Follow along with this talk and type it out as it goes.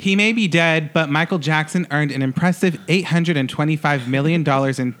He may be dead, but Michael Jackson earned an impressive $825 million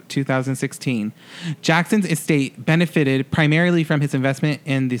in 2016. Jackson's estate benefited primarily from his investment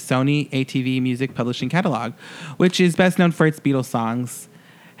in the Sony ATV music publishing catalog, which is best known for its Beatles songs.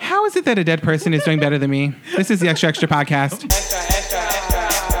 How is it that a dead person is doing better than me? This is the Extra Extra podcast.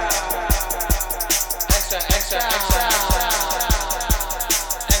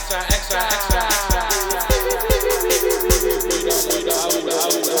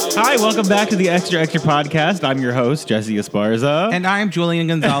 Hi, welcome back to the Extra Extra podcast. I'm your host, Jesse Esparza. And I'm Julian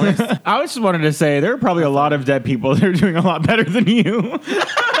Gonzalez. I just wanted to say there are probably a lot of dead people that are doing a lot better than you.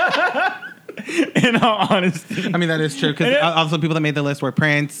 In all honesty. I mean, that is true, because also people that made the list were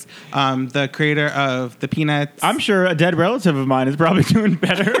Prince, the creator of the Peanuts. I'm sure a dead relative of mine is probably doing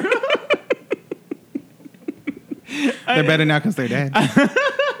better. They're better now because they're dead.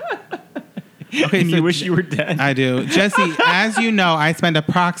 Okay, so you wish you were dead. I do. Jesse, as you know, I spend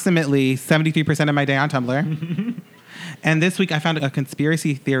approximately 73% of my day on Tumblr. And this week I found a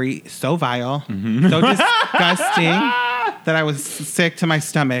conspiracy theory so vile, so disgusting, that I was sick to my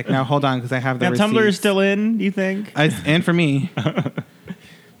stomach. Now, hold on, because I have the receipts. Tumblr is still in, do you think? It's in for me.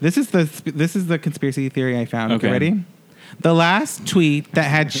 This is the conspiracy theory I found. Okay, ready? The last tweet that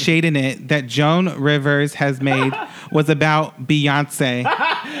had shade in it that Joan Rivers has made was about Beyonce.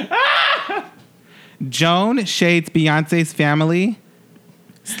 Joan shades Beyonce's family,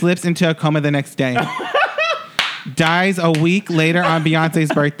 slips into a coma the next day, dies a week later on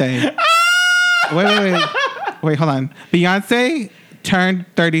Beyonce's birthday. Wait, hold on. Beyonce turned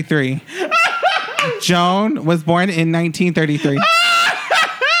 33. Joan was born in 1933.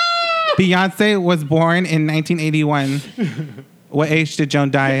 Beyonce was born in 1981. What age did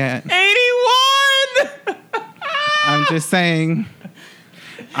Joan die at? 81! I'm just saying.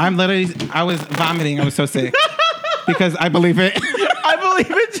 I was vomiting. I was so sick. Because I believe it. I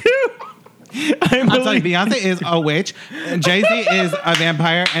believe it too. I'm telling you, Beyonce is a witch. Jay-Z is a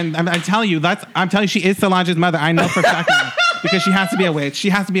vampire. And I'm telling you, she is Solange's mother. I know for a fact now, because she has to be a witch. She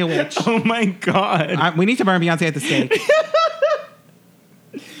has to be a witch. Oh my God. We need to burn Beyonce at the stake.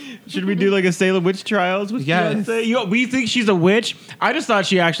 Should we do like a Salem witch trials with Beyonce? We think she's a witch? I just thought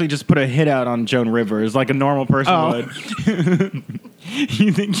she actually just put a hit out on Joan Rivers like a normal person would.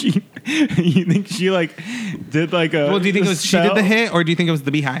 You think she like did like a? Well, do you think she did the hit, or do you think it was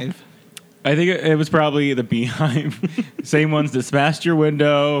the Beehive? I think it was probably the Beehive. Same ones that smashed your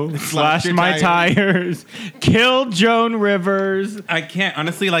window, slashed my tires, killed Joan Rivers. I can't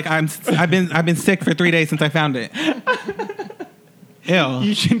honestly. Like I've been sick for 3 days since I found it. Ew.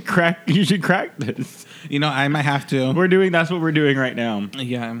 You should crack this. You know, I might have to. That's what we're doing right now.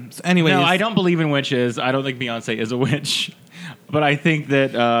 Yeah. So anyways. No, I don't believe in witches. I don't think Beyonce is a witch. But I think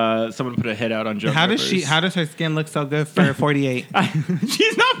that someone put a hit out on Joan Rivers. How does her skin look so good for 48?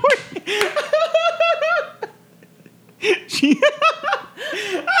 She's not 48.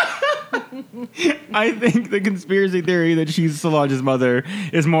 I think the conspiracy theory that she's Solange's mother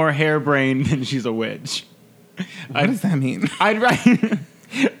is more harebrained than she's a witch. What does that mean?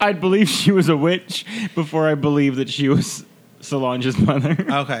 I'd believe she was a witch before I believe that she was Solange's mother.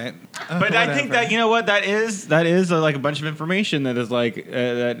 Okay. But I think that, you know what, that is like a bunch of information that is like,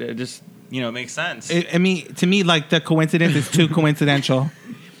 that just, makes sense. To me, like the coincidence is too coincidental.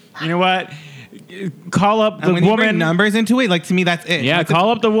 You know what? Call up the when woman. You bring numbers into it, like to me, that's it. Yeah, call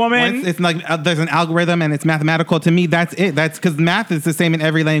up the woman. It's like there's an algorithm and it's mathematical. To me, that's it. That's because math is the same in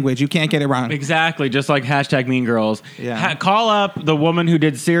every language. You can't get it wrong. Exactly, just like #Mean Girls. Yeah. Call up the woman who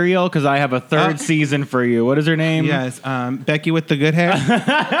did Serial because I have a third season for you. What is her name? Yes, Becky with the good hair.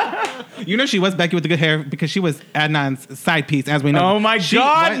 You know she was Becky with the good hair because she was Adnan's side piece, as we know. Oh my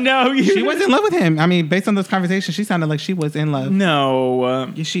God, no! She was in love with him. I mean, based on those conversations, she sounded like she was in love.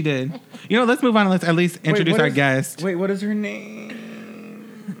 No. Yes, she did. Let's move on and let's at least introduce our guest. Wait, what is her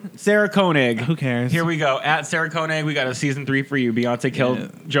name? Sarah Koenig. Who cares? Here we go. At Sarah Koenig, we got a season 3 for you. Beyonce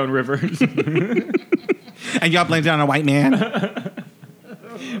killed Joan Rivers. And y'all blamed it on a white man.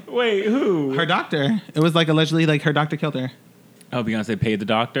 Wait, who? Her doctor. It was like allegedly like her doctor killed her. Oh, Beyonce paid the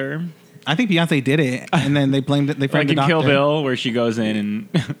doctor? I think Beyonce did it, and then they blamed it. They framed like the doctor. Kill Bill, where she goes in and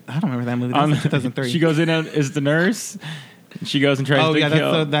I don't remember that movie. That was 2003. She goes in as the nurse. She goes and tries to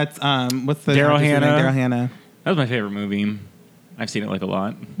kill. That's what's the Daryl Hannah. Daryl Hannah. That was my favorite movie. I've seen it like a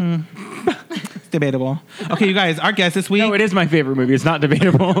lot. It's debatable. Okay, you guys, our guest this week. No, it is my favorite movie. It's not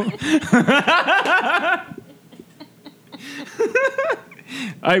debatable.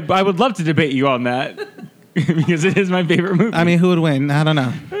 I would love to debate you on that. Because it is my favorite movie. I mean, who would win? I don't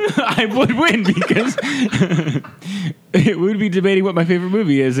know. I would win because it would be debating what my favorite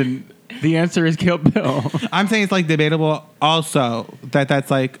movie is, and The answer is Kill Bill. I'm saying it's like debatable also that's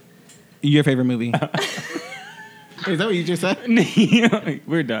like your favorite movie. Is that what you just said?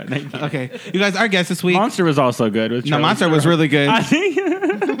 We're done. Thank you. Okay. You guys, our guest this week. Monster was also good. With No, Monster was really good. I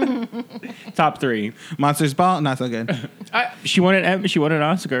think top 3. Monsters Ball, not so good. She won an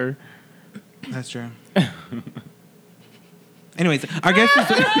Oscar. That's true. Anyways, our guest this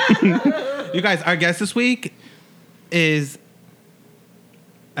week, you guys, our guest this week is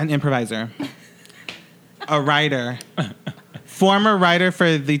an improviser, a writer, former writer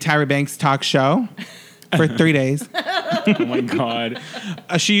for the Tyra Banks talk show for 3 days. Oh my God.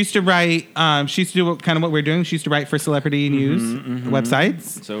 She used to write, she used to do kind of what we're doing. She used to write for celebrity news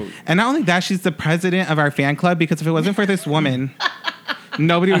websites. And not only that, she's the president of our fan club, because if it wasn't for this woman,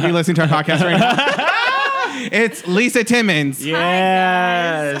 nobody would be listening to our podcast right now. It's Lisa Timmons.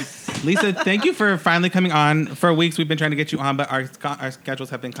 Yes. Lisa, thank you for finally coming on. For weeks, we've been trying to get you on, but our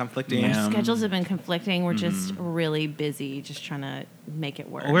schedules have been conflicting. Our schedules have been conflicting. We're just really busy, just trying to make it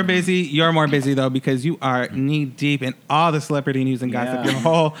work. We're busy. You're more busy, though, because you are knee deep in all the celebrity news and gossip your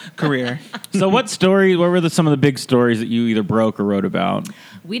whole career. So what were some of the big stories that you either broke or wrote about?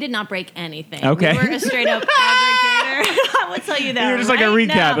 We did not break anything. Okay. We were a straight up aggregator. I would tell you that. You were just like a recap.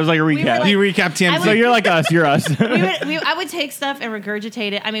 Now. It was like a recap. You recap TMZ. So you're like us. You're us. I would take stuff and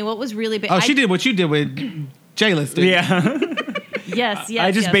regurgitate it. I mean, what was really big? Oh, she did what you did with J-List. Yeah. Yes.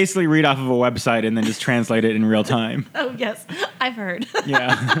 I just basically read off of a website and then just translate it in real time. Oh, yes. I've heard.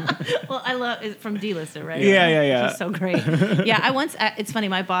 Yeah. Well, I love it from D-Lister, right? Yeah. She's so great. Yeah, it's funny.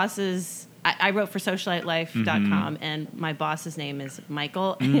 My bosses, I wrote for socialitelife.com, and my boss's name is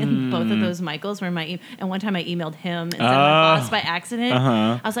Michael, and both of those Michaels were my and one time I emailed him instead of my boss by accident.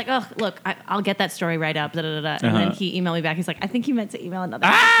 I was like, oh, look, I'll get that story right up, and then he emailed me back. He's like, I think you meant to email another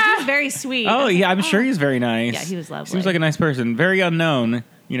guy. He was very sweet. Oh, yeah, I'm sure he's very nice. Yeah, he was lovely. Seems like a nice person. Very unknown.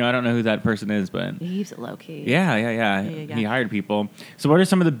 I don't know who that person is, but... He keeps it low-key. Yeah. He hired people. So what are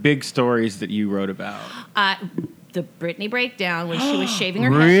some of the big stories that you wrote about? The Britney breakdown when she was shaving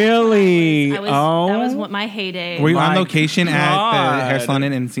her head. Really? That was what my heyday. Were you on location at the hair salon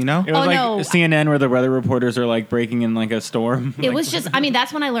in Encino? It was no. CNN where the weather reporters are like breaking in like a storm. It was just,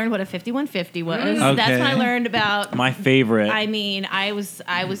 that's when I learned what a 5150 was. Okay. That's when I learned about... My favorite. I mean, I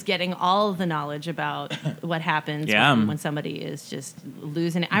was getting all of the knowledge about what happens when somebody is just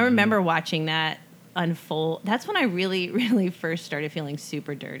losing it. I remember watching that unfold. That's when I really, really first started feeling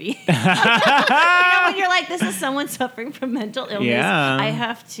super dirty. When you're like, this is someone suffering from mental illness. Yeah. I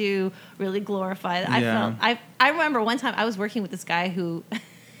have to really glorify that. Yeah. I remember one time I was working with this guy who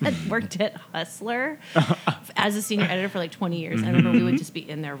had worked at Hustler as a senior editor for like 20 years. I remember we would just be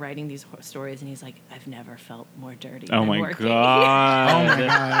in there writing these stories, and he's like, I've never felt more dirty than working. God. Oh, my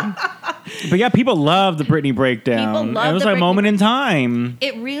God. But yeah, people love the Britney breakdown. People love it was the a Britney moment in time.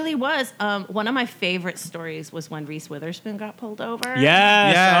 It really was. One of my favorite stories was when Reese Witherspoon got pulled over.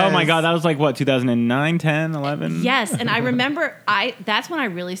 Yes. Oh my God. That was like what, 2009, 10, 11? Yes. And I remember that's when I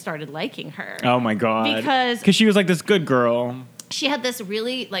really started liking her. Oh my God. Because she was like this good girl. She had this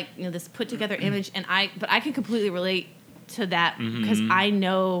really this put together image, but I can completely relate to that because I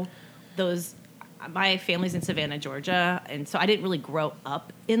know my family's in Savannah, Georgia, and so I didn't really grow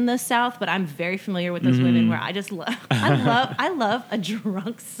up in the South, but I'm very familiar with those women where I just love, I love a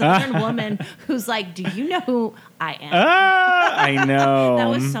drunk Southern woman who's like, do you know who I am? I know. That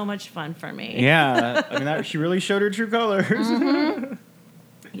was so much fun for me. Yeah. I mean, she really showed her true colors.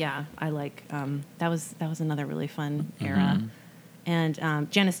 Yeah, I like, that was another really fun era. And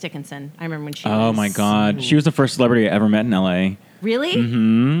Janice Dickinson, I remember when she was... Oh, my God. She was the first celebrity I ever met in L.A. Really?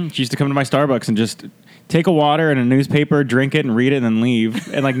 Mm-hmm. She used to come to my Starbucks and just take a water and a newspaper, drink it, and read it, and then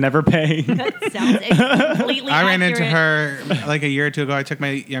leave, and, never pay. That sounds completely I ran accurate. into her, a year or two ago. I took my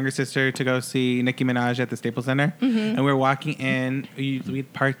younger sister to go see Nicki Minaj at the Staples Center, and we were walking in. We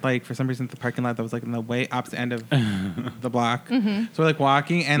parked, for some reason, the parking lot that was, in the way opposite end of the block. So we're,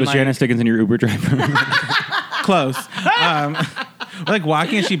 walking, and, Was Janice Dickinson your Uber driver? Close. We're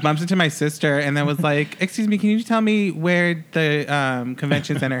walking, and she bumps into my sister, and then was like, "Excuse me, can you tell me where the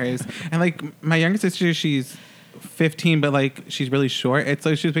convention center is?" And my younger sister, she's 15, but she's really short. And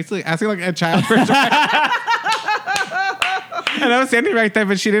so she was basically asking a child for a drive. And I was standing right there,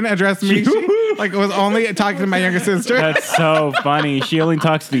 but she didn't address me. She was only talking to my younger sister. That's so funny. She only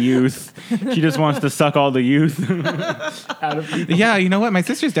talks to youth. She just wants to suck all the youth out of people. Yeah, you know what? My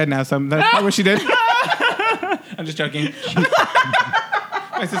sister's dead now, so that's not what she did. I'm just joking.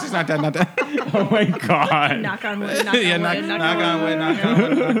 My sister's not dead. Oh my God. Knock on wood. Knock on Yeah, wood. knock on wood. Knock on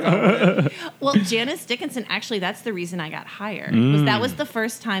wood. Knock on wood. Well, Janice Dickinson, actually, that's the reason I got hired. That was the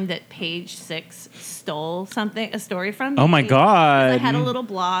first time that Page Six stole a story from me. Oh my God. I had a little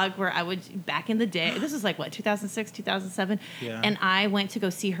blog where I would, back in the day, this was like, 2006, 2007? Yeah. And I went to go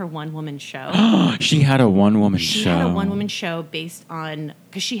see her one-woman show. She had a one-woman show. She had a one-woman show based on,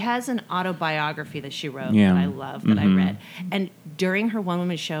 because she has an autobiography that she wrote Yeah. that I love, that I read. And during her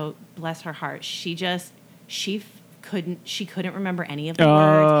one-woman show, bless her heart, she couldn't remember any of the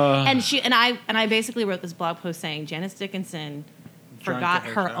words. And I basically wrote this blog post saying Janice Dickinson forgot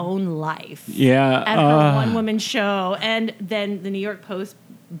her own life at her one-woman show. And then the New York Post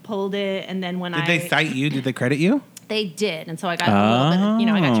pulled it. And then when Did they cite you? Did they credit you? They did, and so I got a little bit,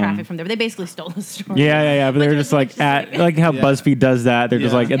 I got traffic from there. But they basically stole the story. Yeah. But they're just like at, like how BuzzFeed does that. They're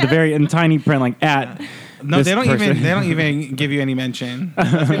just like at the very in tiny print, like at. No, they don't person. even give you any mention.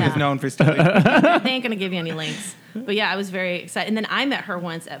 BuzzFeed is known for stealing. They ain't gonna give you any links. But yeah, I was very excited. And then I met her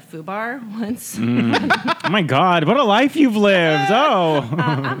once at Fubar once. Oh my God, what a life you've lived!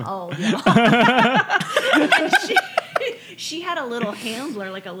 I'm old. And she had a little handler,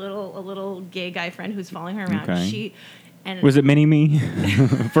 like a little gay guy friend who's following her around. Okay. And was it Mini-Me?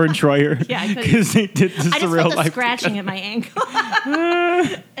 Fern Troyer? Yeah, because they did this I just real felt the life scratching at my ankle.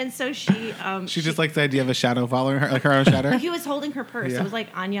 And so she just likes the idea of a shadow following her, like her own shadow. he was holding her purse. Yeah. It was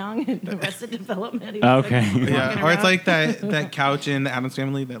like Anyang and Arrested Development. He was Okay. like, Yeah, or it's like that couch in the Addams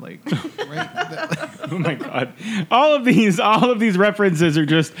Family that right. Oh my God! All of these references are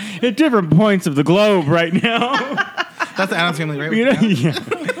just at different points of the globe right now. That's the Addams Family, right?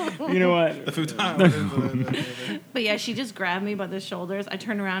 You know what? The futon. But yeah, she just grabbed me by the shoulders. I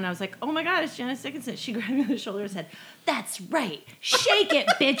turned around and I was like, oh my God, it's Janice Dickinson. She grabbed me by the shoulders and said, that's right. Shake it,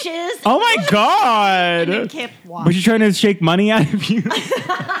 bitches. Oh my God! And then kept walking. Was she trying to shake money out of you?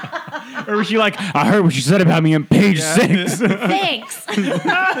 Or was she like, I heard what you said about me on page 6. Thanks.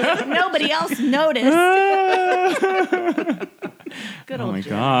 Nobody else noticed. Good old Oh my Janice.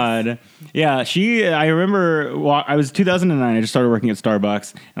 God. Yeah, I remember, I was 2009, I just started working at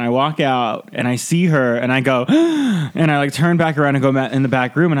Starbucks, and I walk out, and I see her, and I go, and I like turn back around and go in the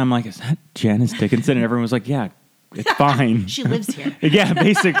back room, and I'm like, is that Janice Dickinson? And everyone was like, yeah, it's fine. She lives here. Yeah,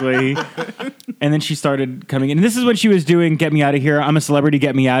 basically. And then she started coming in. And this is when she was doing Get Me Out of Here. I'm a Celebrity,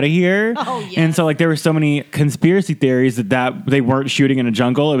 Get Me Out of Here. Oh, yes. And so like there were so many conspiracy theories that they weren't shooting in a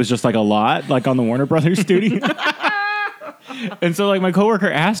jungle. It was just like a lot, like on the Warner Brothers studio. And so like my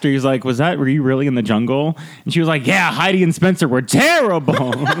coworker asked her, he's like, were you really in the jungle? And she was like, yeah, Heidi and Spencer were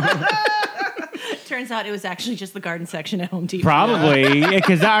terrible. Turns out it was actually just the garden section at Home Depot. Probably,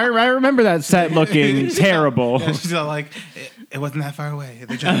 because I remember that set looking terrible. Yeah, she's all like, it wasn't that far away.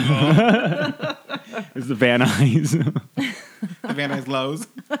 The jungle. It was the Van Nuys. The Van Nuys Lowe's.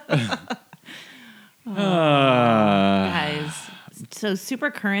 Guys, so super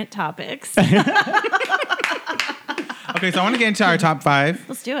current topics. Okay, so I want to get into our top 5.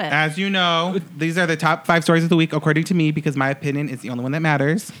 Let's do it. As you know, these are the top 5 stories of the week, according to me, because my opinion is the only one that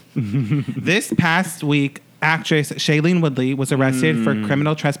matters. This past week, actress Shailene Woodley was arrested for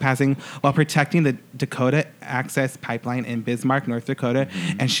criminal trespassing while protecting the Dakota Access Pipeline in Bismarck, North Dakota,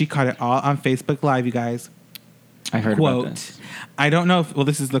 and she caught it all on Facebook Live, you guys. I heard about this. I don't know if,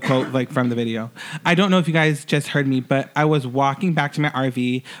 this is the quote like from the video. I don't know if you guys just heard me, but I was walking back to my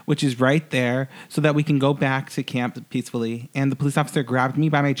RV, which is right there, so that we can go back to camp peacefully. And the police officer grabbed me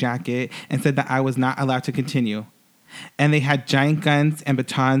by my jacket and said that I was not allowed to continue. And they had giant guns and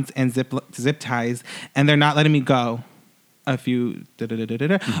batons and zip ties, and they're not letting me go.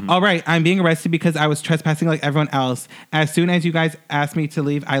 All right, I'm being arrested because I was trespassing like everyone else. As soon as you guys asked me to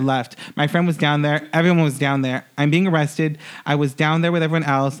leave, I left. My friend was down there. Everyone was down there. I'm being arrested. I was down there with everyone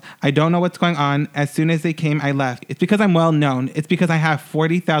else. I don't know what's going on. As soon as they came, I left. It's because I'm well known. It's because I have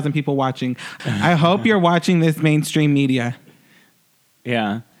 40,000 people watching. I hope you're watching this mainstream media.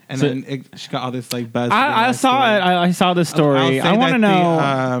 Yeah. And so, then she got all this like buzz. I saw it. I saw the story. I want to know.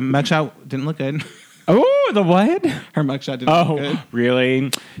 The mugshot didn't look good. Oh, the what? Her mugshot didn't look good.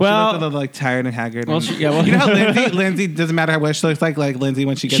 Really? Well, she looked a little like tired and haggard. Well, you know how Lindsay doesn't matter what she looks like Lindsay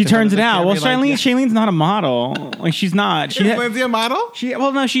when she gets. She turns it out. Well, Shailene's not a model. Like she's not. Is Lindsay a model?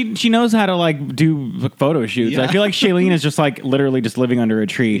 She knows how to like do photo shoots. Yeah. I feel like Shailene is just like literally just living under a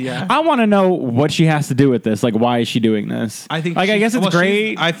tree. Yeah. I want to know what she has to do with this. Like, why is she doing this? I think I guess it's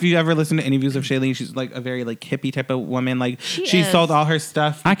great. If you ever listen to interviews of Shailene, she's like a very like hippie type of woman. Like she sold all her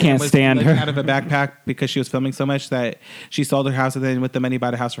stuff. I can't stand her out of a backpack because she was filming so much that she sold her house and then with the money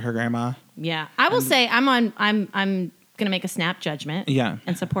bought a house for her grandma. Yeah, I will say I'm going to make a snap judgment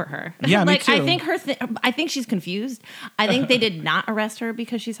and support her. Yeah, like, me too. I think I think she's confused. I think they did not arrest her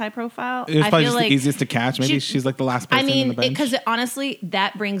because she's high profile. It was I probably feel just like the easiest to catch. Maybe she's like the last person in the bunch. Because honestly,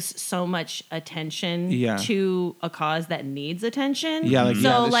 that brings so much attention to a cause that needs attention. Yeah, like,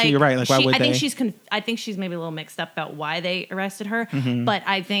 so, you're right. Like, why would they? I think she's maybe a little mixed up about why they arrested her. Mm-hmm. But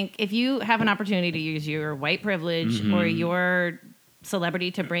I think if you have an opportunity to use your white privilege or your celebrity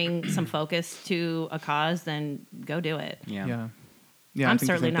to bring some focus to a cause, then go do it. Yeah, I'm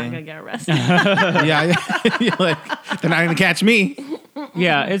certainly not going to get arrested. You're like, they're not going to catch me.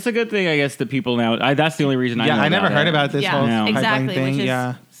 Yeah, it's a good thing, I guess, that people now. That's the only reason I know. I never heard about this whole pipeline exactly, thing. Which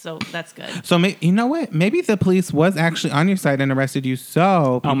is, so that's good. So you know what? Maybe the police was actually on your side and arrested you,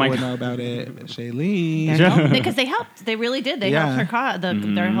 so people would know about it. Shaylee, because they helped. They really did. They helped her cause.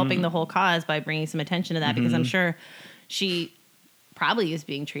 They're helping the whole cause by bringing some attention to that because I'm sure she probably is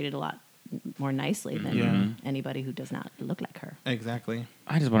being treated a lot more nicely than anybody who does not look like her. Exactly.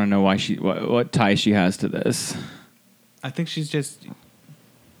 I just want to know why what tie she has to this. I think she's just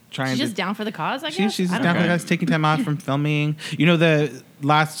trying. She's just down for the cause. I guess she's down for the cause, taking time off from filming. You know, the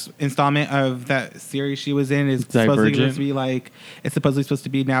last installment of that series she was in is supposedly supposed to be like, it's supposedly supposed to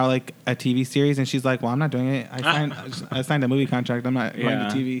be now like a TV series, and she's like, well, I'm not doing it. I signed a movie contract. I'm not going to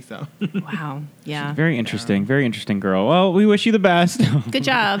TV. So wow, yeah, very interesting, very interesting girl. Well, we wish you the best. Good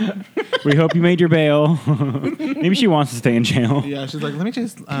job. We hope you made your bail. Maybe she wants to stay in jail. Yeah, she's like, let me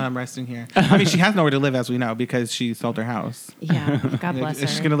just rest in here. I mean, she has nowhere to live, as we know, because she sold her house. Yeah, God bless her.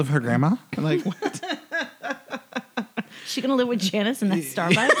 Is she gonna live with her grandma? Like what? She gonna live with Janice in that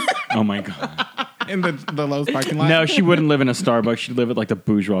Starbucks? Oh my god! In the Lowe's parking lot? No, she wouldn't live in a Starbucks. She'd live at like the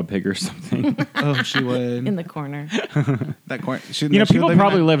Bourgeois Pig or something. Oh, she would. In the corner. That corner. People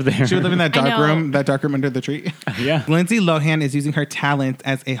probably live there. She would live in that dark room. That dark room under the tree. Yeah. Lindsay Lohan is using her talent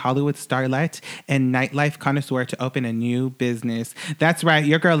as a Hollywood starlet and nightlife connoisseur to open a new business. That's right.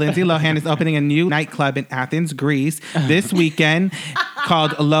 Your girl Lindsay Lohan is opening a new nightclub in Athens, Greece, this weekend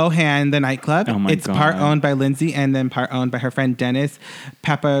called Lohan the Nightclub. Oh my it's God. part owned by Lindsay and then part owned by her friend Dennis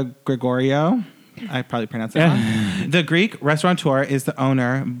Papagregorio. I probably pronounced that wrong. The Greek restaurateur is the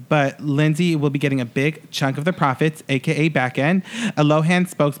owner, but Lindsay will be getting a big chunk of the profits, aka back end. A Lohan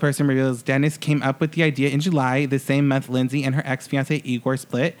spokesperson reveals Dennis came up with the idea in July, the same month Lindsay and her ex-fiance Igor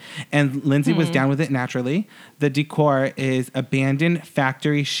split, and Lindsay was down with it naturally. The decor is abandoned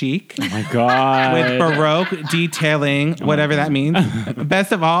factory chic. Oh my god! With Baroque detailing, whatever that means.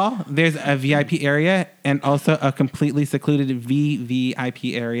 Best of all, there's a VIP area and also a completely secluded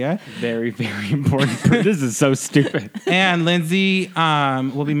VVIP area. Very, very important. This is so stupid. And Lindsay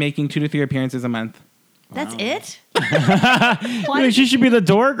will be making 2 to 3 appearances a month. That's it? She should be the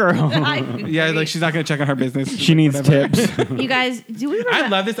door girl. Yeah, like she's not going to check on her business. She needs tips. You guys, do we remember? I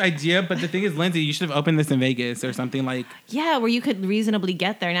love this idea, but the thing is, Lindsay, you should have opened this in Vegas or something like. Yeah, where you could reasonably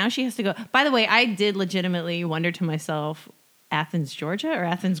get there. Now she has to go. By the way, I did legitimately wonder to myself, Athens, Georgia or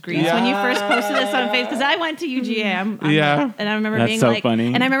Athens, Greece, when you first posted this on Facebook, because I went to UGM. And I remember being like, funny.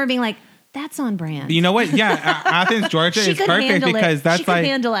 And I remember being like, that's on brand. You know what? Yeah, Athens, Georgia is perfect because that's she could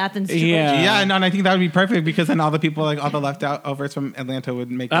handle Athens, Georgia. Yeah, no, and I think that would be perfect because then all the people, like all the leftovers from Atlanta would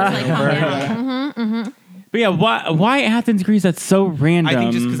make that over. Yeah. But yeah, why Athens, Greece? That's so random. I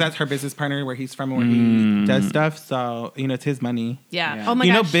think just because that's her business partner, where he's from and where he does stuff. So, it's his money. Yeah. Oh my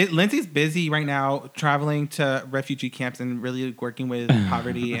gosh. Lindsay's busy right now traveling to refugee camps and really working with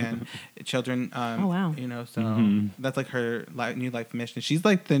poverty and children. Oh, wow. So that's like her new life mission. She's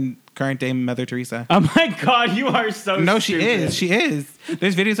like the current day Mother Teresa. Oh my God, you are so No, stupid. she is.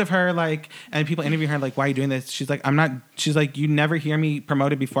 There's videos of her and people interview her like, why are you doing this? She's like, I'm not. She's like, you never hear me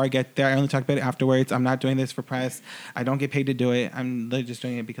promote it before I get there. I only talk about it afterwards. I'm not doing this for press. I don't get paid to do it. I'm literally just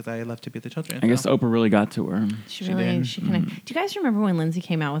doing it because I love to be with the children. I guess Oprah really got to her. She kind of. Do you guys remember when Lindsay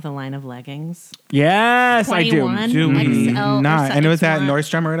came out with a line of leggings? Yes, I do. Do we XL not? And it was at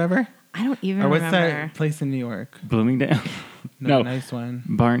Nordstrom or whatever? I don't even remember. Or what's remember. that place in New York? Bloomingdale. No. Nice one.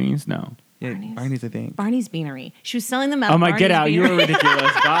 Barney's, no. Yeah, Barney's, I think. Barney's Beanery. She was selling them at Oh my, Barney's get out. Beanery. You were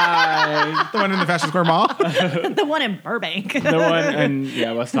ridiculous. Bye. The one in the Fashion Square Mall? The one in Burbank. The one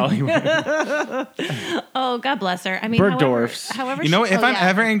in, West Hollywood. Oh, God bless her. I mean, Bergdorf's. However, if I'm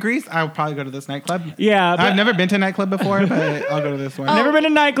ever in Greece, I'll probably go to this nightclub. Yeah. I've never been to a nightclub before, but I'll go to this one. Never been to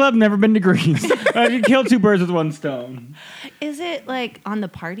a nightclub, never been to Greece. You kill 2 birds with 1 stone. Is it like on the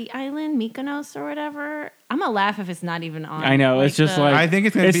party island, Mykonos or whatever? I'm going to laugh if it's not even on. I know. It's just I think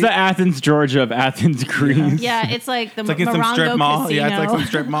it's going to be. the Athens, Georgia of Athens, Greece. Yeah, it's like the It's like in some Morongo strip mall. Casino. Yeah, it's like some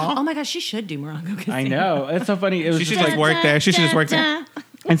strip mall. Oh my gosh, she should do Morongo Casino. I know. It's so funny. It was She should just work there. She should just work there.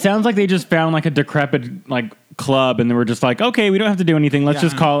 It sounds like they just found like a decrepit club, and they were just like, okay, we don't have to do anything. Let's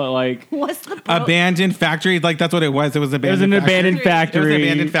just call it like What's the abandoned factory. Like that's what it was. It was it was abandoned. an abandoned factory. It was an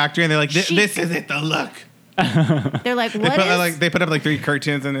abandoned factory, and they're like, this isn't the look. They're like, They put up like 3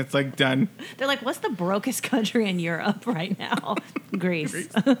 curtains, and it's like done. They're like, what's the brokest country in Europe right now? Greece.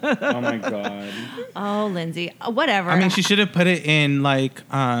 Oh my god. Oh, Lindsay. Whatever. I mean, she should have put it in like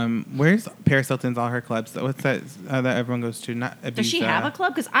where's Paris Hilton's all her clubs? What's that that everyone goes to? Not Ibiza. Does she have a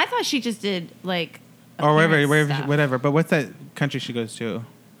club? Because I thought she just did like or wherever, stuff. whatever. But what's that country she goes to?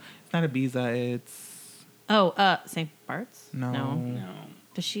 It's not Ibiza. It's St. Bart's. no.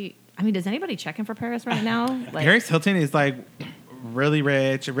 Does she? I mean, does anybody check in for Paris right now? Like, Paris Hilton is like really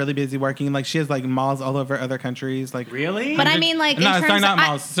rich, really busy working. Like she has like malls all over other countries. Like Really? But I mean, like, in no, terms sorry, not of,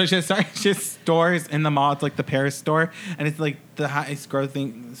 malls. So she has stores in the mall. It's like the Paris store, and it's like the highest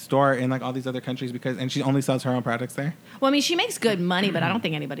growing store in like all these other countries and she only sells her own products there. Well, I mean, she makes good money, but I don't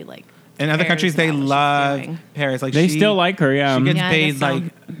think anybody like. In other countries, they love Paris. Like they still like her. Yeah. She gets Yeah, I paid guess so. like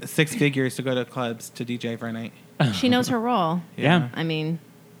 6 figures to go to clubs to DJ for a night. She knows her role. Yeah. I mean,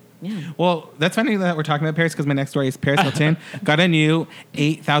 yeah. Well, that's funny that we're talking about Paris because my next story is Paris Hilton got a new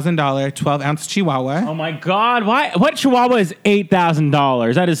 $8,000 12-ounce Chihuahua. Oh my god! Why? What Chihuahua is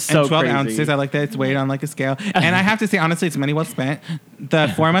 $8,000? That is so and 12 crazy. ounces. I like that it's weighed on like a scale. And I have to say, honestly, it's money well spent. The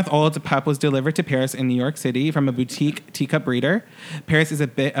 4-month-old pup was delivered to Paris in New York City from a boutique teacup breeder. Paris is a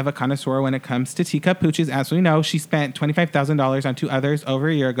bit of a connoisseur when it comes to teacup pooches. As we know, she spent $25,000 on 2 others over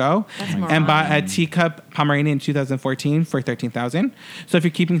a year ago and bought a teacup Pomeranian in 2014 for $13,000. So if you're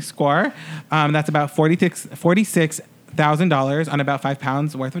keeping score, that's about $46,000 on about 5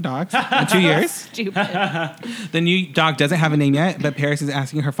 pounds worth of dogs in 2 years. Stupid. The new dog doesn't have a name yet, but Paris is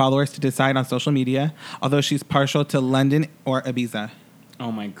asking her followers to decide on social media, although she's partial to London or Ibiza.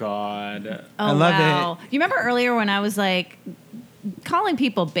 Oh my god! Oh, I love wow. it. You remember earlier when I was like, calling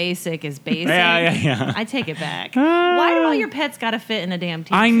people basic is basic? Yeah. I take it back. Why do all your pets got to fit in a damn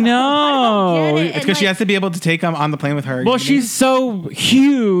teacup? I know. I don't get it. It's because she has to be able to take them on the plane with her. Well, she's so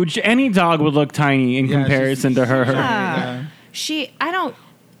huge. Any dog would look tiny in comparison to her. Yeah.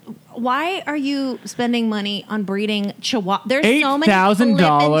 Why are you spending money on breeding Chihuahua? There's so many $8,000. flippin'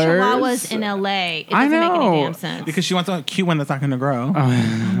 Chihuahuas in LA. It doesn't make any damn sense. Because she wants a cute one that's not going to grow.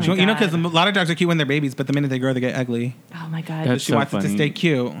 Because a lot of dogs are cute when they're babies, but the minute they grow, they get ugly. Oh my god, That's She so wants it to funny. stay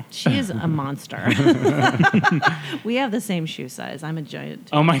cute. she is a monster. We have the same shoe size. I'm a giant.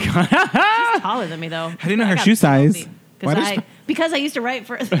 Oh my god! She's taller than me though. How do you know her I got shoe size? selfie. Why does- Because I used to write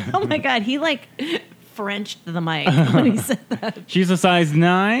for. Oh my god, he like Frenched the mic when he said that. She's a size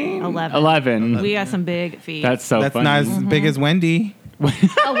 9? 11. We got some big feet. That's so That's funny. not as big as Wendy.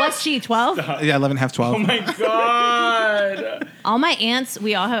 Oh, what's she? 12? Yeah, 11 half 12. Oh my god! All my aunts,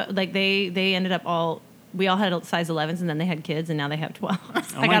 we all have like they ended up all. We all had size 11s, and then they had kids, and now they have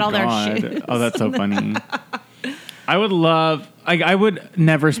 12s. I got all their shoes. Oh, that's so funny. I would love. I would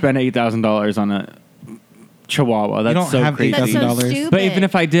never spend $8,000 on a Chihuahua. That's don't so have crazy. That's so $8,000. stupid. But even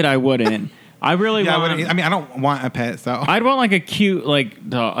if I did, I wouldn't. I really Yeah, want. I don't want a pet, so. I'd want like a cute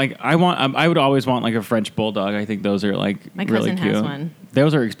dog. Like I would always want like a French bulldog. I think those are like My really cousin cute. has one.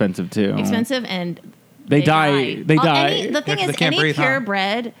 Those are expensive too. expensive and They die. They die. The thing Yeah, 'cause is, they can't any breathe, huh?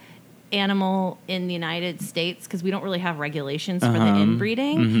 purebred animal in the United States, because we don't really have regulations for the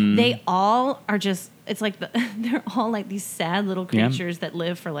inbreeding, Mm-hmm. they all are just. It's like they're all like these sad little creatures that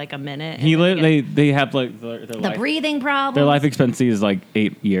live for like a minute. and then They have like their the life, breathing problems. their life expectancy is like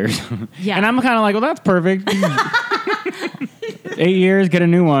 8 years. Yeah. And I'm kind of like, well, that's perfect. 8 years, get a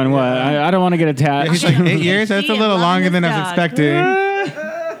new one. What? I don't want to get attached. He's like, 8 years? That's a She little loving longer this than I was dog. expecting.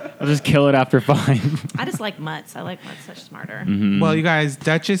 I'll just kill it after 5. I just like mutts. I like mutts. They're smarter. Well, you guys,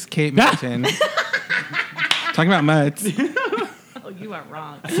 Duchess Kate Middleton, talking about mutts, Oh, you are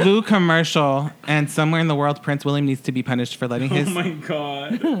wrong. flew commercial, and somewhere in the world, Prince William needs to be punished for letting his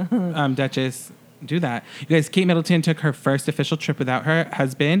god. Duchess do that. You guys, Kate Middleton took her first official trip without her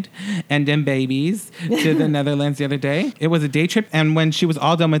husband and them babies to the Netherlands the other day. It was a day trip, and when she was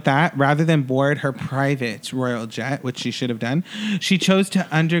all done with that, rather than board her private royal jet, which she should have done, she chose to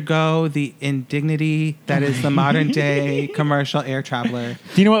undergo the indignity that is the modern day commercial air traveler.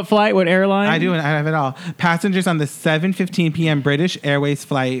 Do you know what flight? What airline? I do, and I have it all. Passengers on the 7:15 p.m. British Airways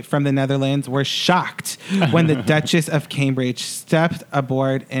flight from the Netherlands were shocked when the Duchess of Cambridge stepped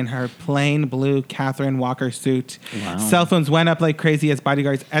aboard in her plain blue Catherine Walker suit. Wow. Cell phones went up like crazy as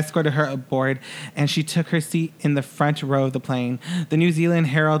bodyguards escorted her aboard, and she took her seat in the front row of the plane. The New Zealand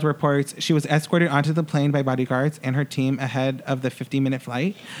Herald reports she was escorted onto the plane by bodyguards and her team ahead of the 50-minute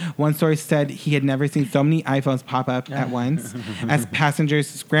flight. One source said he had never seen so many iPhones pop up at once as passengers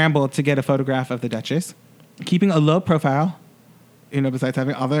scrambled to get a photograph of the Duchess. Keeping a low profile, besides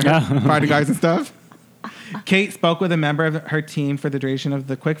having all their bodyguards and stuff. Kate spoke with a member of her team for the duration of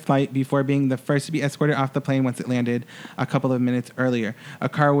the quick flight before being the first to be escorted off the plane once it landed a couple of minutes earlier. A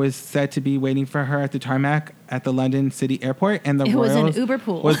car was said to be waiting for her at the tarmac at the London City Airport, and It was an Uber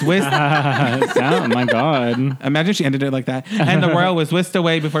pool. was whisked. Oh my God. Imagine she ended it like that. And the Royal was whisked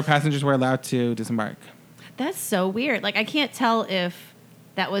away before passengers were allowed to disembark. That's so weird. Like, I can't tell if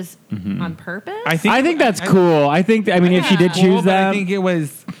that was on purpose. I think that's cool. I mean, if she did Cool, choose but that. I think it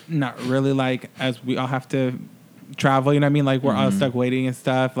was not really like, as we all have to travel, you know what I mean? Like, we're all stuck waiting and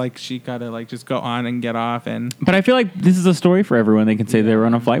stuff. Like, she gotta like just go on and get off. And But I feel like this is a story for everyone. They can say they were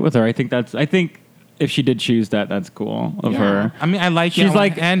on a flight with her. I think if she did choose that, that's cool of her. I mean, I like She's it.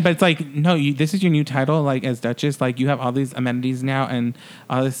 like- but it's like, no, this is your new title, like as Duchess. Like, you have all these amenities now and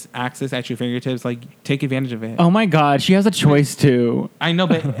all this access at your fingertips. Like, take advantage of it. Oh my God, she has a choice too. I know,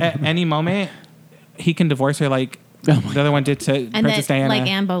 but at any moment, he can divorce her, like the other one did to and Princess then, Diana. like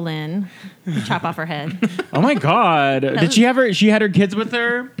Anne Boleyn, chop off her head. Oh my God, did she have her? She had her kids with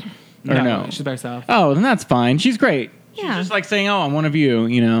her, or no? she's by herself. Oh, then that's fine. She's great. She's Yeah. just like saying, "Oh, I'm one of you,"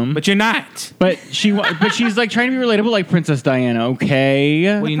 you know. But you're not. But she's like trying to be relatable, like Princess Diana. Okay.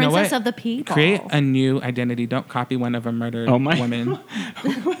 Well, you know Princess what? of the people. Create a new identity. Don't copy one of a murdered woman.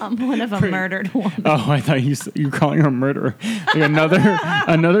 I'm one of a murdered woman. Oh, I thought you were calling her a murderer. Like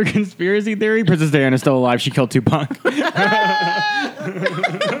another conspiracy theory. Princess Diana's still alive. She killed Tupac.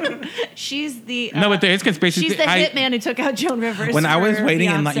 She's the No, but there is conspiracy. she's the hitman who took out Joan Rivers. When I was for waiting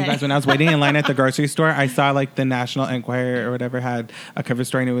in line, you Beyonce. guys, when I was waiting in line at the grocery store, I saw like the National Enquirer or whatever had a cover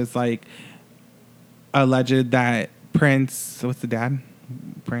story, and it was like alleged that Prince, what's the dad?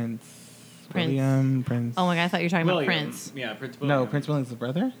 Prince. William, Prince. Oh my god, I thought you were talking about Prince. Yeah, Prince William. No, Prince William's the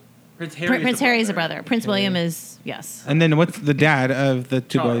brother. Prince Harry. Prince Harry's a brother. Prince William is yes. And then what's the dad of the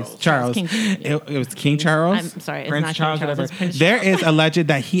two boys? Charles. King- It was King Charles. I'm sorry, it's Prince not King Charles. Charles, Whatever. it's Prince There Charles. is alleged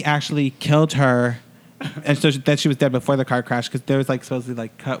that he actually killed her, and so that she was dead before the car crash because there was like supposedly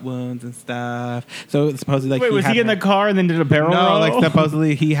like cut wounds and stuff. So supposedly like Wait, was had he in her- the car and then did a barrel No, roll? like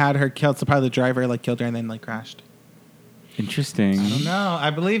supposedly he had her killed. So probably the driver like killed her and then like crashed. Interesting. I don't know. I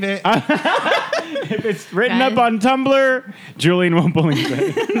believe it. If it's written Guys. up on Tumblr, Julian won't believe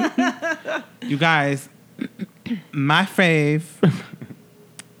it. You guys, my fave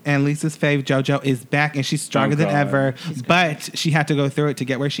and Lisa's fave, JoJo, is back and she's stronger than God. ever. But she had to go through it to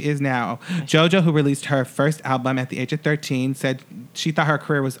get where she is now. JoJo, who released her first album at the age of 13, said she thought her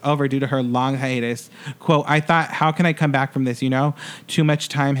career was over due to her long hiatus. Quote, I thought, how can I come back from this, you know? Too much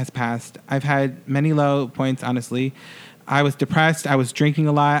time has passed. I've had many low points, honestly. I was depressed. I was drinking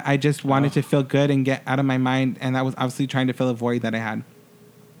a lot. I just wanted to feel good and get out of my mind. And that was obviously trying to fill a void that I had.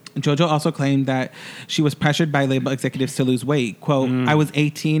 JoJo also claimed that she was pressured by label executives to lose weight. Quote, I was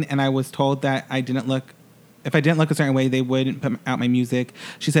 18 and I was told that if I didn't look a certain way, they wouldn't put out my music.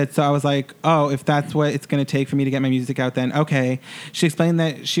 She said, so I was like, oh, if that's what it's going to take for me to get my music out, then okay. She explained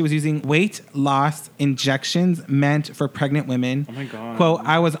that she was using weight loss injections meant for pregnant women. Oh my God. Quote,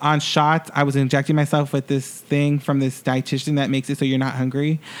 I was on shots. I was injecting myself with this thing from this dietitian that makes it so you're not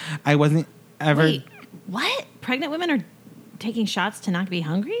hungry. I wasn't ever... Wait, what? Pregnant women are taking shots to not be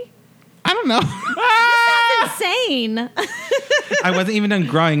hungry? I don't know. That's insane. I wasn't even done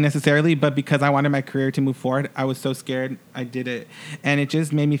growing necessarily, but because I wanted my career to move forward, I was so scared I did it. And it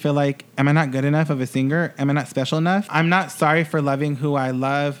just made me feel like, am I not good enough of a singer? Am I not special enough? I'm not sorry for loving who I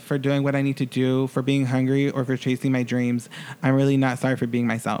love, for doing what I need to do, for being hungry, or for chasing my dreams. I'm really not sorry for being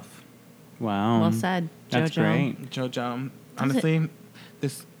myself. Wow. Well said, That's JoJo. great. JoJo, honestly,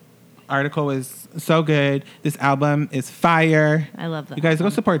 this article is so good. This album is fire. I love that. You guys go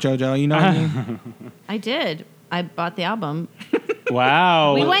support JoJo. You know what I mean? I did. I bought the album.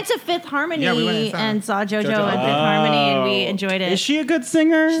 Wow. We went to Fifth Harmony Yeah, we went and saw JoJo JoJo. at Fifth Harmony, and we enjoyed it. Is she a good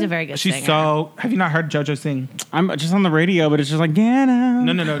singer? She's a very good She's singer. so. Have you not heard JoJo sing? I'm just on the radio, but it's just like, get out.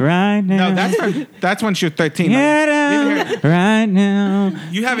 No. Right now. No, that's when she was 13. Get Like, out right now.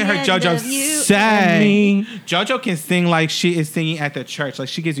 you haven't heard End JoJo of you say. Me. JoJo can sing like she is singing at the church. Like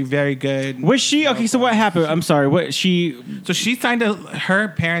she gives you very good. Was she okay? So what happened? I'm sorry. What she? So she signed her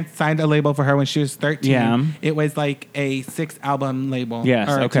parents signed a label for her when she was 13. Yeah. It was like a 6-album label. Yes.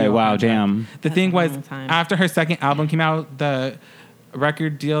 or a Okay. 2-album Wow. contract. Damn. The That's thing a was, long time. after her second album came out, the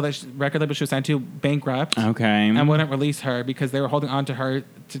record deal record label she was signed to bankrupt Okay. and wouldn't release her because they were holding on to her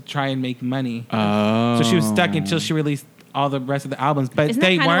to try and make money. Oh. So she was stuck until she released all the rest of the albums. But Isn't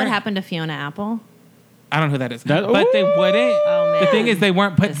they that kind of weren't. what happened to Fiona Apple? I don't know who that is. That- but they Ooh. wouldn't. Oh, man. The thing is, they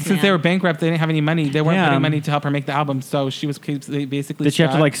weren't put This since they man. were bankrupt. They didn't have any money. They weren't Yeah. putting money to help her make the album. So she was basically. Did she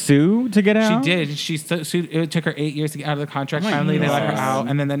have to stuck. like sue to get She out? did. She sued. It took her 8 years to get out of the contract. Oh my Finally, they let her goodness. out.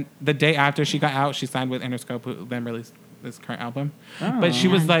 And then the day after she got out, she signed with Interscope, who then released this current album. But she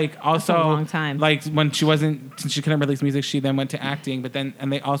was like also a long time. like when she couldn't release music, she then went to acting. But then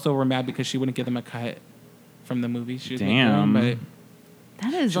and they also were mad because she wouldn't give them a cut from the movie she was making. But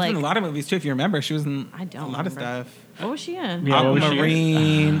that is she was in a lot of movies too. If you remember, she was in a lot of stuff. What was she in? Yeah,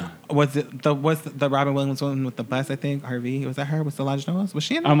 Aquamarine. Was the Robin Williams one with the bus? I think RV. Was that her? Was Solange Knowles? Was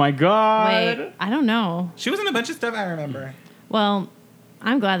she in? Oh my God! Wait, I don't know. She was in a bunch of stuff. I remember. Well,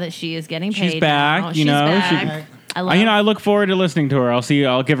 I'm glad that she is getting paid. She's back. Now. She's back. I look forward to listening to her.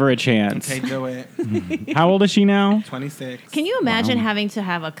 I'll give her a chance. Okay, do it. How old is she now? 26. Can you imagine having to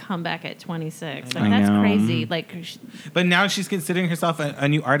have a comeback at 26? Like that's crazy. Like, but now she's considering herself a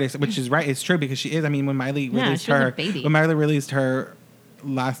new artist, which is right. It's true because she is. I mean, when Miley released her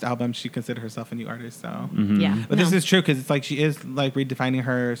last album, she considered herself a new artist. So yeah. This is true because it's like she is like redefining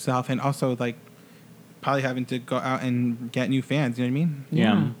herself and also like probably having to go out and get new fans. You know what I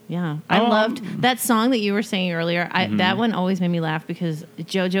mean? Yeah. I loved that song that you were saying earlier. That one always made me laugh because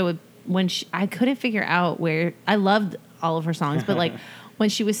JoJo would, I couldn't figure out where, I loved all of her songs, but like when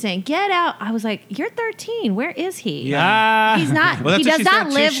she was saying "Get Out," I was like, "You're 13. Where is he? Yeah, he's not. Well, he does not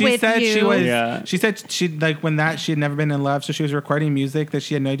live with you." She said she like when she had never been in love, so she was recording music that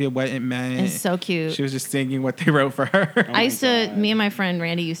she had no idea what it meant. It's so cute. She was just singing what they wrote for her. Me and my friend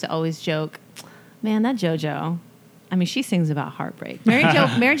Randy used to always joke, "Man, that JoJo. I mean, she sings about heartbreak. Mary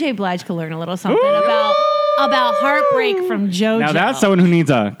J. Blige could learn a little something about heartbreak from JoJo." Now that's someone who needs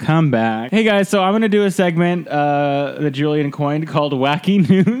a comeback. Hey guys, so I'm going to do a segment that Julian coined called Wacky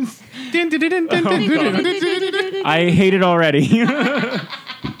News. I hate it already.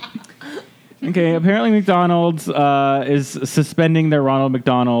 Okay, apparently McDonald's is suspending their Ronald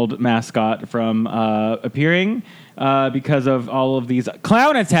McDonald mascot from appearing because of all of these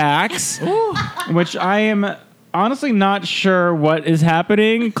clown attacks, which I am honestly not sure what is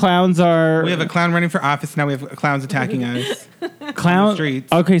happening. We have a clown running for office now. We have clowns attacking us. Clowns.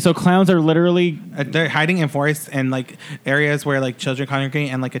 Streets. Okay, so clowns are literally they're hiding in forests and like areas where like children congregate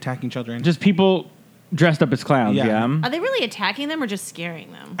and like attacking children. Just people dressed up as clowns. Yeah. Are they really attacking them or just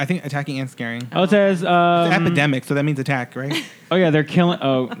scaring them? I think attacking and scaring. Oh, it says it's an epidemic, so that means attack, right? Oh yeah, they're killing.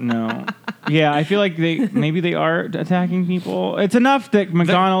 Oh no. Yeah, I feel like they are attacking people. It's enough that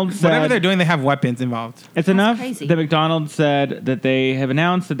McDonald's said, whatever they're doing, they have weapons involved. It's enough that McDonald's said that they have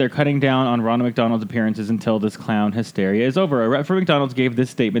announced that they're cutting down on Ronald McDonald's appearances until this clown hysteria is over. A rep for McDonald's gave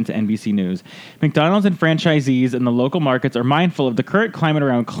this statement to NBC News. McDonald's and franchisees in the local markets are mindful of the current climate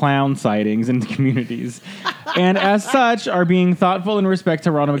around clown sightings in the communities, and as such are being thoughtful in respect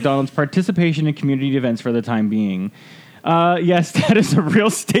to Ronald McDonald's participation in community events for the time being. Yes, that is a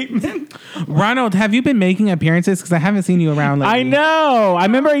real statement. Ronald, have you been making appearances? Because I haven't seen you around lately. I know. I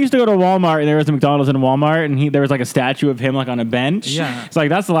remember I used to go to Walmart, and there was a McDonald's in Walmart, and there was like a statue of him like on a bench. Yeah. It's like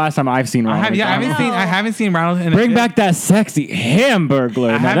that's the last time I've seen Ronald. I haven't seen Ronald. Bring back that sexy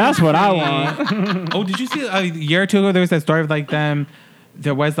hamburglar. Now that's what I want. Oh, did you see a year or two ago there was that story of like them?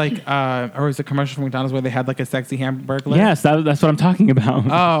 There was like, or it was a commercial from McDonald's where they had like a sexy Hamburglar. Yes, that's what I'm talking about.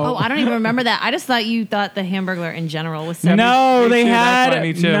 Oh, I don't even remember that. I just thought you thought the Hamburglar in general was sexy. No, they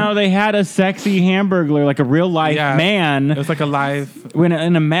had a sexy Hamburglar, like a real life man. It was like a live in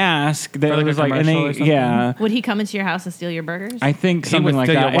a mask that like was like, and Would he come into your house and steal your burgers? I think something like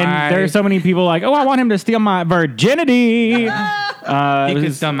that. And there are so many people like, oh, I want him to steal my virginity. He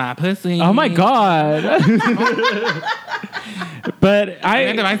could steal my pussy. Oh my God. But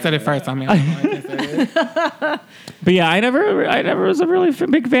I said it first. I mean, but yeah, I never was a really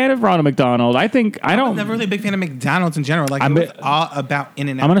big fan of Ronald McDonald. I was never really a big fan of McDonald's in general. Like it was all about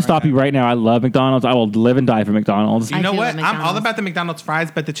In-N-Out. I'm gonna stop you right now. I love McDonald's. I will live and die for McDonald's. You know what? I'm all about the McDonald's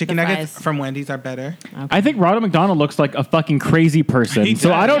fries, but the chicken nuggets from Wendy's are better. Okay. I think Ronald McDonald looks like a fucking crazy person.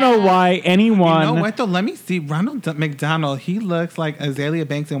 So I don't know why anyone. You know what though? Let me see. Ronald McDonald. He looks like Azalea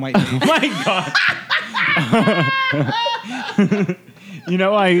Banks in white. Oh my God. You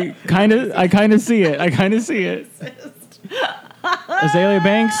know, I kind of see it. Azalea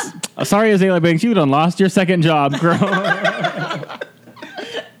Banks. Sorry, Azalea Banks. You done lost your second job, girl.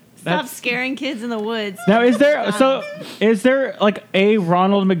 Stop scaring kids in the woods. Now, is there like a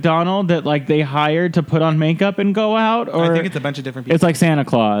Ronald McDonald that like they hired to put on makeup and go out, or I think it's a bunch of different people. It's like Santa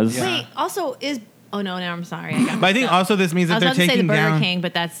Claus. Yeah. Wait, also oh no, I'm sorry. But I think also this means that they're taking down. I was about to say the Burger King,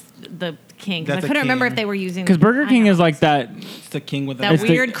 but that's the King. Because I couldn't remember if they were using because Burger King is like that. It's the king with that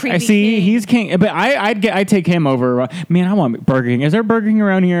weird creepy. I see king. He's king, but I'd take him over. Man, I want Burger King. Is there Burger King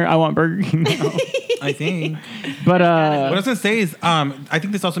around here? I want Burger King now. I think. But what I was gonna say is, I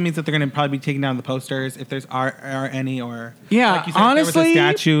think this also means that they're gonna probably be taking down the posters if there's are any or yeah, like you said, honestly, there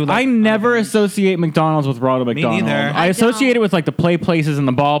was a statue. Like, I never associate McDonald's with Ronald McDonald. neither. I associate it with like the play places and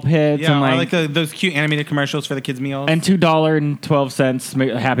the ball pits Yeah, and or like those cute animated commercials for the kids' meals. and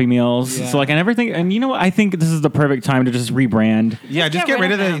 $2.12 Happy Meals. Yeah. So like and everything. And you know what? I think this is the perfect time to just rebrand. yeah, just get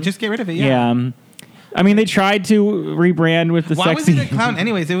rid of it. Just get rid of it. Yeah. I mean, they tried to rebrand with the Why sexy. was it a clown?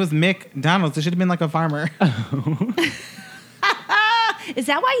 Anyways, it was McDonald's. It should have been like a farmer. Is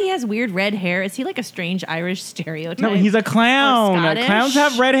that why he has weird red hair? Is he like a strange Irish stereotype? No, he's a clown. Scottish? Clowns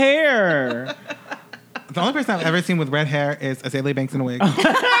have red hair. The only person I've ever seen with red hair is Azalea Banks in a wig.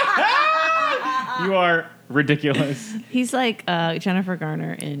 You are ridiculous. He's like Jennifer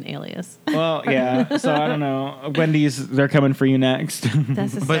Garner in Alias. Well, yeah. So I don't know. Wendy's, they're coming for you next.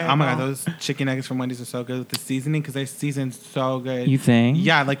 That's But oh my god, hysterical. those chicken nuggets from Wendy's are so good with the seasoning because they're seasoned so good. You think?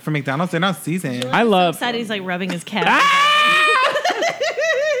 Yeah, like for McDonald's, they're not seasoned. I love. Excited, he's like rubbing his cat.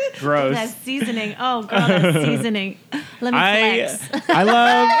 Gross. That seasoning. Oh, girl, that seasoning. Let me flex.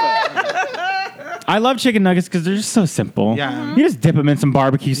 I love chicken nuggets because they're just so simple. Yeah. You just dip them in some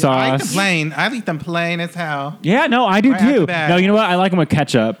barbecue I like them sauce. plain. I eat them plain as hell. Yeah, no, I do Right after too. that. No, you know what? I like them with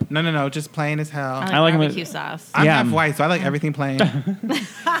ketchup. No, just plain as hell. I like 'em with- barbecue sauce. I'm Yeah. half white, so I like everything plain. Ew,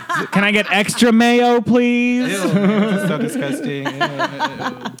 Can I get extra mayo, please? this is so disgusting. Ew.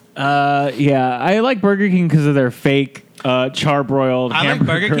 Yeah, I like Burger King because of their fake charbroiled I like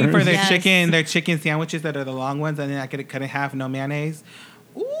Burger King for their Yes. their chicken sandwiches that are the long ones, and then I get it cut in half, no mayonnaise.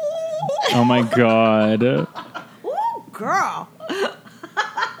 Ooh. Oh my god. Ooh, girl.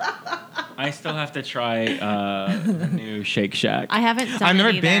 I still have to try the new Shake Shack. I haven't done I've never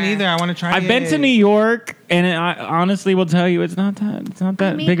it been either. I want to try it. I've been to New York, and I honestly will tell you, it's not that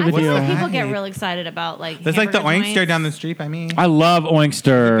I mean, big of a I feel deal. like people get Right. real excited about like There's like the hamburger Oinkster joints. down the street by me. I love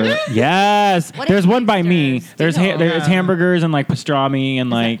Oinkster. Yes, What there's is one by me. Oinksters? There's Do you know? there's hamburgers and like pastrami and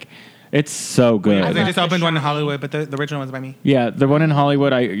like it's so good. I They love just opened one in pastrami. Hollywood, but the original one's by me. Yeah, the one in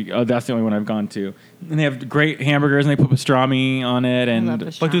Hollywood, that's the only one I've gone to. And they have great hamburgers, and they put pastrami on it, I love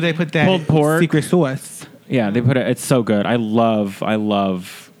and pastrami. But do they put that Pulled pork. secret sauce? yeah, they put it. It's so good. I love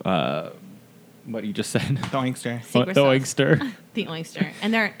what you just said. The Oinkster. Secret The sauce. Oinkster. The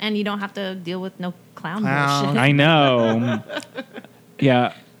Oinkster, and you don't have to deal with no clown Clown. bullshit. I know.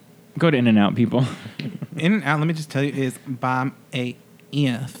 Yeah, go to In-N-Out, people. In-N-Out, let me just tell you, is bomb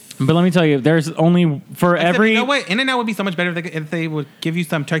AF. But let me tell you, there's only for every You know what? In-N-Out would be so much better if they would give you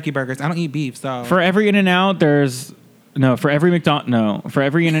some turkey burgers. I don't eat beef, so for every In-N-Out, there's no for every McDonald. No, for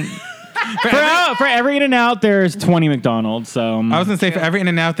every In for every In-N-Out, there's 20 McDonald's. So I was gonna say for every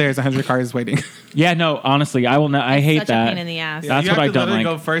In-N-Out, there's 100 cars waiting. yeah, no, honestly, I will not. I hate Such that. a pain in the ass. That's you what have I to don't literally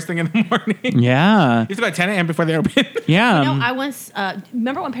like. Go first thing in the morning. Yeah, You have to go at 10 a.m. before they open. yeah. You know, I once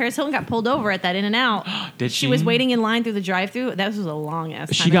remember when Paris Hilton got pulled over at that In-N-Out. Did She was waiting in line through the drive-through. That was a long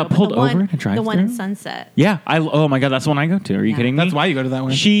ass. She time got ago, but pulled the one- over in a The one in drive-thru? Sunset. Yeah, oh my god, that's the one I go to. Are you Yeah. kidding me? That's why you go to that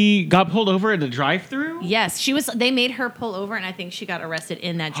one. She got pulled over at the drive-through Yes, she was. They made her pull over, and I think she got arrested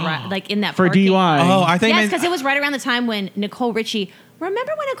in that like in that for parking. DUI. Oh, I think Yes, because it was right around the time when Nicole Richie.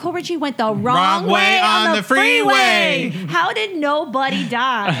 Remember when Nicole Richie went the wrong, Wrong way on the freeway. How did nobody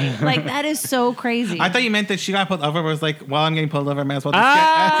die? Like that is so crazy. I thought you meant that she got pulled over. But it was like, while I'm getting pulled over, I might as well just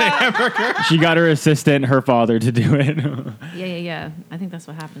get a hamburger. She got her assistant, her father, to do it. Yeah. I think that's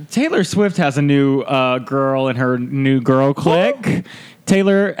what happened. Taylor Swift has a new girl in her new girl clique.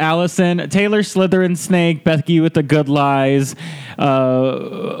 Taylor Allison, Taylor Slytherin Snake, Becky with the Good Lies,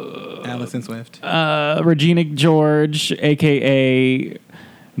 Allison Swift. Regina George, a.k.a.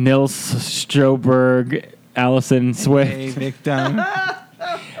 Nils Stroberg, Allison Swift. Hey, victim.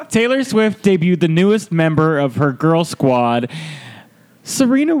 Taylor Swift debuted the newest member of her girl squad,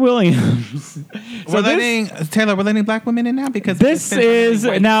 Serena Williams. We're letting black women in now because This it's been is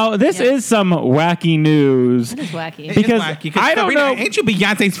Yeah. some wacky news. It is wacky. It is because wacky, I don't Serena, know- Ain't you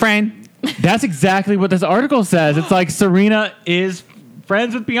Beyonce's friend? That's exactly what this article says. It's like Serena is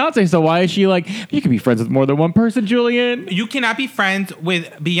friends with Beyonce, so why is she like, you can be friends with more than one person, Julian? You cannot be friends with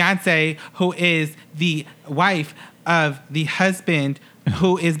Beyonce, who is the wife of the husband,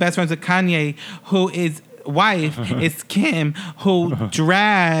 who is best friends with Kanye, who is wife is Kim, who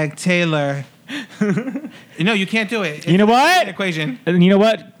dragged Taylor. No, you can't do it. You know what? An equation. And you know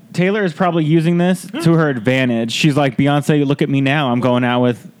what? Taylor is probably using this to her advantage. She's like, Beyonce, look at me now. I'm going out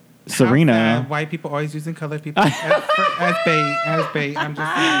with How Serena. sad. White people always using colored people as bait. I'm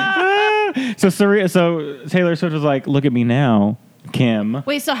just saying. So Taylor Swift was like, look at me now. Kim.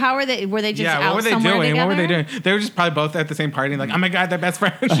 Wait, so how were they? Were they just Yeah, out what were they somewhere doing? together? What were they doing? They were just probably both at the same party, like, oh my God, they're best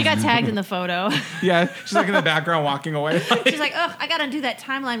friends. She got tagged in the photo. Yeah, she's like in the background walking away. She's like, oh, I got to do that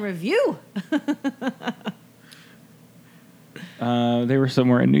timeline review. They were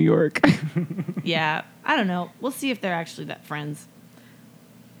somewhere in New York. Yeah, I don't know. We'll see if they're actually that friends.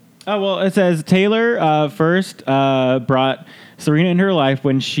 Oh, well, it says Taylor first brought Serena into her life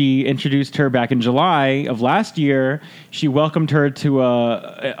when she introduced her back in July of last year. She welcomed her to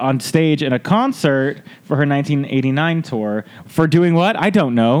on stage in a concert for her 1989 tour. For doing what? I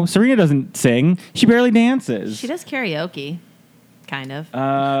don't know. Serena doesn't sing. She barely dances. She does karaoke, kind of.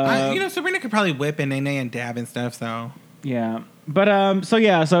 Serena could probably whip and nay and dab and stuff, so. Yeah. But, so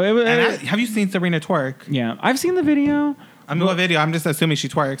it was... Have you seen Serena twerk? Yeah. I've seen the video. I mean, what video? I'm just assuming she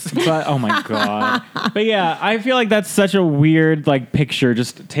twerks. But oh my God. But yeah, I feel like that's such a weird picture.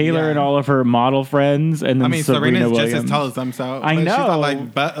 Just Taylor and all of her model friends, and then Serena Serena's Williams. just as tall as them, so I know.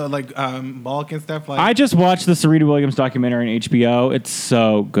 She's all bulk and stuff. I just watched the Serena Williams documentary on HBO. It's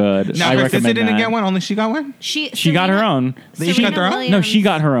so good. Now I her sister recommend didn't that. get one. Only she got one. She got her own. They each got their own? No, she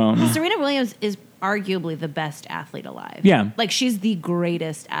got her own. Serena Williams is arguably the best athlete alive. Yeah. Like, she's the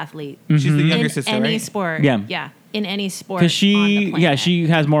greatest athlete. She's the younger in sister, any right? sport. Yeah. Yeah. In any sport. Because on the planet. she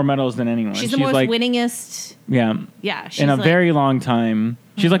has more medals than anyone. She's the most winningest. Yeah. Yeah. She's In a like, very long time.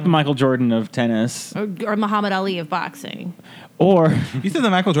 She's like the Michael Jordan of tennis. or Muhammad Ali of boxing. Or You said the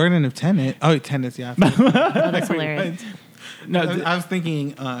Michael Jordan of tennis. Oh, tennis, yeah. Oh, that's hilarious. no, I was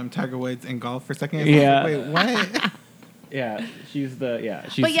thinking Tiger Woods and golf for a second. Yeah. Wait, what? yeah, she's But yeah,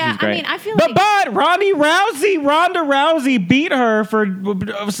 she's great. I mean, I feel But like Ronda Rousey beat her for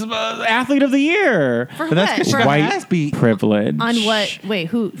athlete of the year. for But that's what? 'cause she For- got White ass beat. privilege. on what? Wait,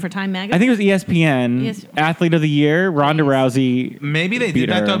 who? For Time Magazine? I think it was ESPN. Yes. Athlete of the year, Ronda Rousey. Maybe they beat did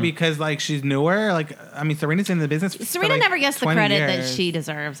that her. though because she's newer. Serena's in the business. for, Serena like, never gets the 20 credit that years. she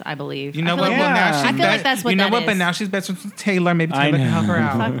deserves, I believe. You know I feel what? like- Well, now Yeah. she's I feel like that's what you know that what? But is. now she's best friends with Taylor. Maybe I Taylor can know. help her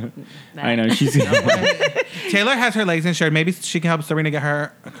out. Fuck that. I know she's. Taylor has her legs insured. Maybe she can help Serena get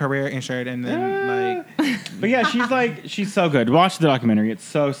her career insured, and then But yeah, she's so good. Watch the documentary. It's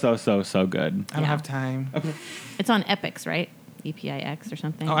so good. I don't have time. It's on Epix, right? EPIX or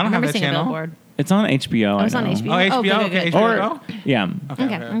something. Oh, I don't have remember that seeing channel. a billboard. It's on HBO. Oh, it's I on know. HBO. Oh, HBO. good, Okay, good. HBO. Or Go? yeah. Okay.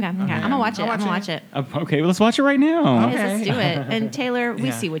 I'm gonna watch it. I'm gonna watch it. Okay, let's watch it right now. Yes, let's do it. And Taylor, we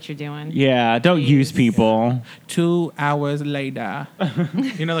Yeah. see what you're doing. Yeah, don't use people. 2 hours later.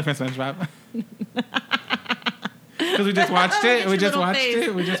 You know the from SpongeBob? Because we just watched it. We Your just little watched face.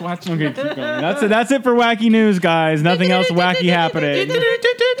 it. We just watched Okay, it. keep going. That's it for wacky news, guys. Nothing else wacky happening.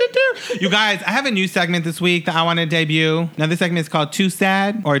 You guys, I have a new segment this week that I want to debut. Now, this segment is called Too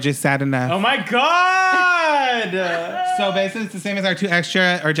Sad or Just Sad Enough. Oh my god! So basically, it's the same as our Too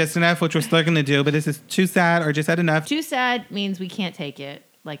Extra or Just Enough, which we're still going to do. But this is Too Sad or Just Sad Enough. Too sad means we can't take it.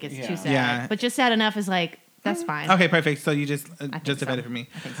 Like, it's too sad. Yeah. But just sad enough is like, that's fine. Okay, perfect. So you just justified so. it for me.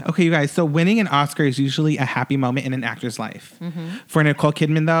 I think so. Okay, you guys. So winning an Oscar is usually a happy moment in an actor's life. For Nicole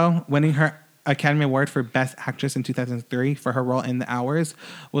Kidman, though, winning her Academy Award for Best Actress in 2003 for her role in The Hours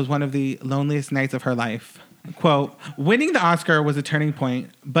was one of the loneliest nights of her life. Quote, winning the Oscar was a turning point,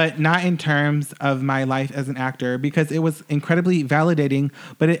 but not in terms of my life as an actor, because it was incredibly validating,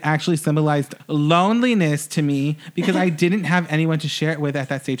 but it actually symbolized loneliness to me because I didn't have anyone to share it with at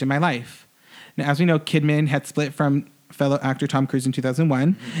that stage in my life. Now, as we know, Kidman had split from fellow actor Tom Cruise in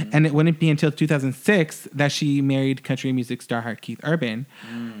 2001, and it wouldn't be until 2006 that she married country music star Keith Urban.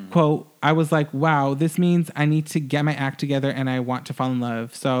 Quote, I was like, wow, this means I need to get my act together and I want to fall in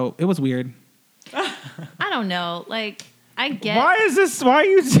love. So it was weird. I don't know. Like, I get. Why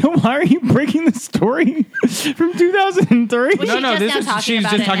are you breaking the story from 2003? Well,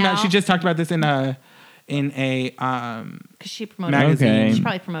 she's She just talked about this in a Because she promoted. magazine. She's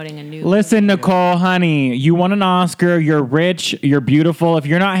probably promoting a new. Listen, Nicole, honey, you won an Oscar. You're rich. You're beautiful. If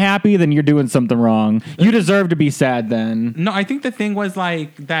you're not happy, then you're doing something wrong. You deserve to be sad then. No, I think the thing was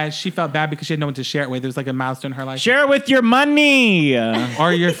like that she felt bad because she had no one to share it with. It was like a milestone in her life. Share it with your money.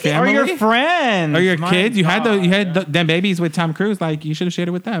 Or your family. Or your friends. Or your My kids. You had God. them babies with Tom Cruise. Like, you should have shared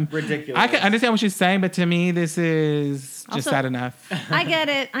it with them. Ridiculous. I can understand what she's saying, but to me, this is just Also, sad enough. I get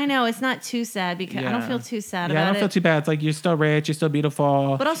it. I know it's not too sad because I don't Yeah. feel too sad Yeah, I about don't it. feel too bad. It's like you're still rich, you're still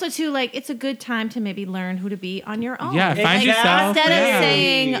beautiful. But also too, like, it's a good time to maybe learn who to be on your own. Yeah, find Like, yourself. Instead Yeah. of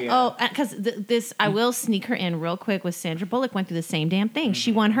saying, oh, because this, I will sneak her in real quick with Sandra Bullock went through the same damn thing.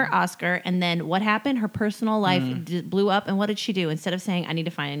 She won her Oscar, and then what happened? Her personal life blew up, and what did she do? Instead of saying, I need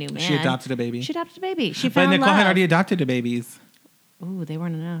to find a new man. She adopted a baby. She adopted a baby. She But found Nicole love. had already adopted the babies. Ooh, they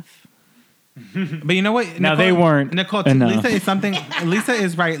weren't enough. But you know what? No, they weren't Nicole, enough. Lisa is something. Lisa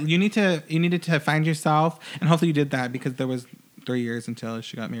is right. You needed to find yourself, and hopefully you did that because there was 3 years until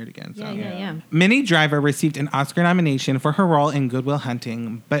she got married again. So. Yeah. Minnie Driver received an Oscar nomination for her role in Good Will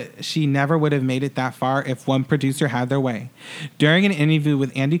Hunting, but she never would have made it that far if one producer had their way. During an interview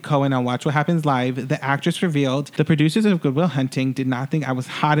with Andy Cohen on Watch What Happens Live, the actress revealed the producers of Good Will Hunting did not think I was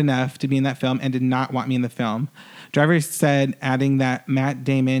hot enough to be in that film and did not want me in the film. Driver said, adding that Matt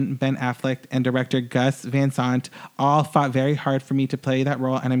Damon, Ben Affleck, and director Gus Van Sant all fought very hard for me to play that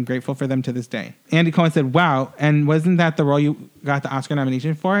role, and I'm grateful for them to this day. Andy Cohen said, wow, and wasn't that the role you got the Oscar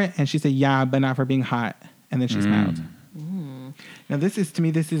nomination for? And she said, yeah, but not for being hot. And then she smiled. Now, this is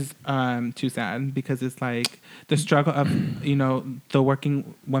too sad because it's like the struggle of, the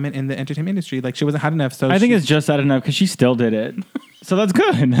working woman in the entertainment industry. Like, she wasn't hot enough. So I think it's just sad enough because she still did it. So that's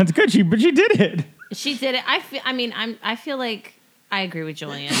good. That's good. But she did it. She did it. I feel like I agree with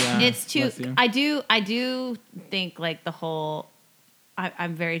Julian. Yeah, It's too. I do think like the whole.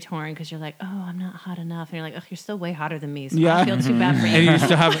 I'm very torn because you're like, oh, I'm not hot enough, and you're like, oh, you're still way hotter than me, so I feel too bad for you. And you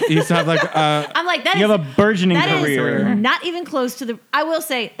still have like. I'm like that. You have a burgeoning career. Is not even close to the. I will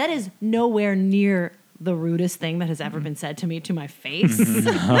say that is nowhere near the rudest thing that has ever been said to me to my face.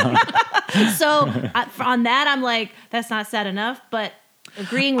 So on that, I'm like, that's not sad enough, but.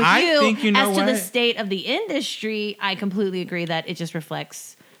 Agreeing with you as to the state of the industry, I completely agree that it just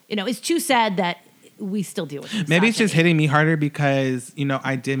reflects, it's too sad that we still deal with it. Maybe it's just hitting me harder because,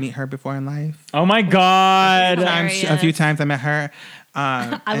 I did meet her before in life. Oh my God. A few times I met her.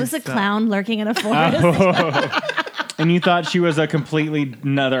 I was a clown lurking in a forest. And you thought she was a completely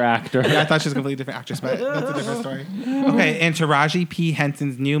another actor. Yeah, I thought she was a completely different actress, but that's a different story. Okay, and Taraji P.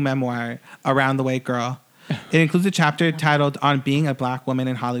 Henson's new memoir, Around the White Girl. It includes a chapter titled On Being a Black Woman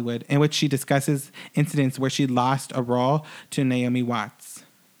in Hollywood, in which she discusses incidents where she lost a role to Naomi Watts.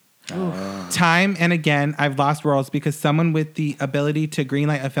 Time and again, I've lost roles because someone with the ability to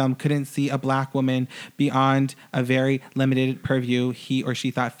greenlight a film couldn't see a black woman beyond a very limited purview he or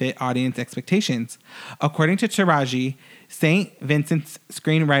she thought fit audience expectations. According to Taraji, St. Vincent's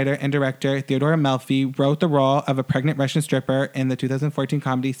screenwriter and director Theodora Melfi wrote the role of a pregnant Russian stripper in the 2014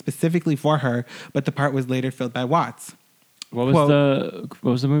 comedy specifically for her, but the part was later filled by Watts. What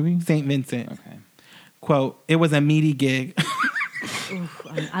was the movie? St. Vincent. Okay. Quote, it was a meaty gig. Oof,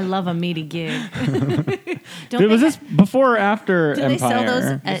 I love a meaty gig. Was this before or after Empire? They sell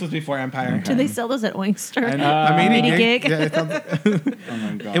those This was before Empire. Do they sell those at Oyster? A meaty gig? Yeah, Oh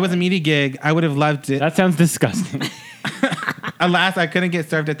my God. it was a meaty gig. I would have loved it. That sounds disgusting. Alas, I couldn't get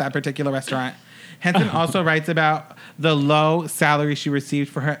served at that particular restaurant. Henson also writes about the low salary she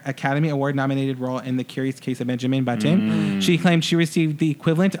received for her Academy Award nominated role in The Curious Case of Benjamin Button. She claimed she received the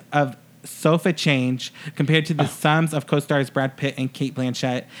equivalent of sofa change compared to the sums of co-stars Brad Pitt and Cate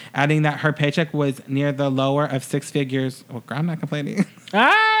Blanchett, adding that her paycheck was near the lower of six figures. Well, girl, I'm not complaining.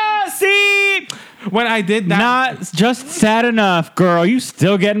 See? When I did that... Not just sad enough, girl. You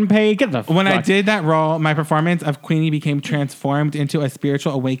still getting paid? Get the When fuck. I did that role, my performance of Queenie became transformed into a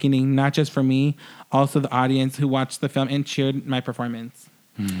spiritual awakening, not just for me, also the audience who watched the film and cheered my performance.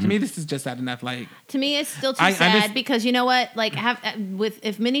 To me, this is just sad enough. Like, to me, it's still too sad because you know what? Like,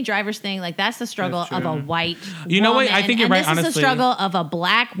 if Minnie Driver's thing, like that's the struggle of a white. You know woman, what? I think you're right. This is the struggle of a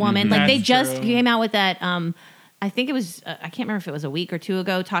black woman. Like they just came out with that. I think it was. I can't remember if it was a week or two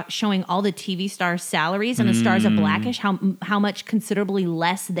ago. showing all the TV stars' salaries and the stars of Blackish, how much considerably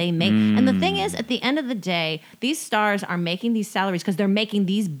less they make. And the thing is, at the end of the day, these stars are making these salaries because they're making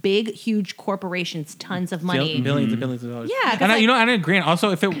these big, huge corporations tons of money, billions and billions of dollars. Yeah, and I agree. And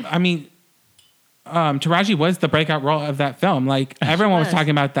also, Taraji was the breakout role of that film. Like everyone was talking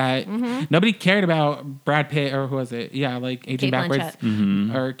about that. Nobody cared about Brad Pitt or who was it? Yeah, like Aging Cate Backwards.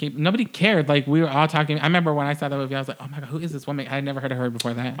 Or nobody cared. Like we were all talking. I remember when I saw that movie, I was like, oh my God, who is this woman? I had never heard of her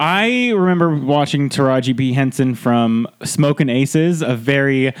before that. I remember watching Taraji P. Henson from Smokin' Aces, a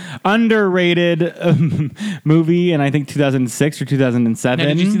very underrated movie in I think 2006 or 2007.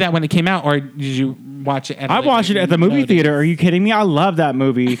 Now, did you see that when it came out, or did you watch it? I watched it at the movie theater. Are you kidding me? I love that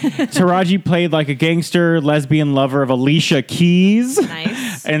movie. Taraji played like a gangster lesbian lover of Alicia Keys.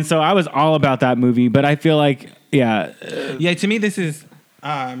 Nice. And so I was all about that movie, but I feel like, yeah. To me, this is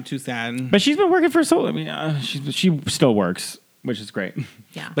too sad. But she's been working for she still works, which is great.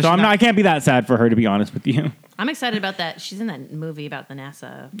 Yeah. But So I can't be that sad for her, to be honest with you. I'm excited about that. She's in that movie about the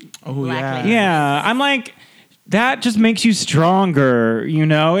NASA. Oh, Black yeah. lady. Yeah. I'm like, that just makes you stronger, you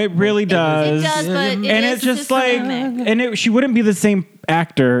know? It really does. It does, but and it's just like, she wouldn't be the same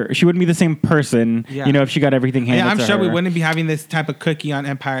actor. She wouldn't be the same person, you know, if she got everything handed to her. I'm sure we wouldn't be having this type of cookie on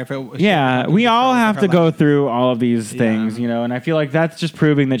Empire if it was. Yeah, we all have to go through all of these things, you know, and I feel like that's just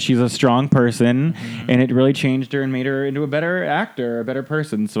proving that she's a strong person, and it really changed her and made her into a better actor, a better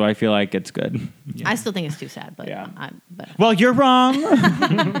person. So I feel like it's good. Yeah. I still think it's too sad, but well, you're wrong.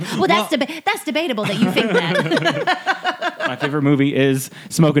 Well, that's debatable that you think that. My favorite movie is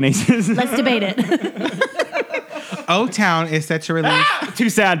Smoking Aces. Let's debate it. O-Town is set to release. Too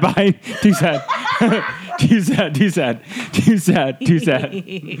sad, bye. Too sad. Too sad. Too sad. Too sad. Too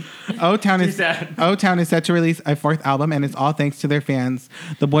sad. O-Town is set to release a 4th album, and it's all thanks to their fans.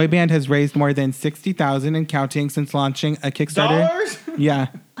 The boy band has raised more than $60,000 and counting since launching a Kickstarter. Dollars? Yeah.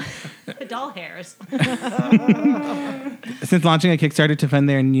 Doll hairs. Since launching a Kickstarter to fund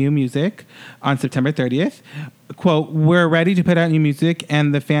their new music on September 30th. Quote, we're ready to put out new music,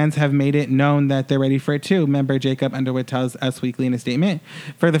 and the fans have made it known that they're ready for it too, member Jacob Underwood tells Us Weekly in a statement.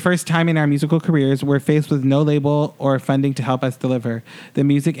 For the first time in our musical careers, we're faced with no label or funding to help us deliver. The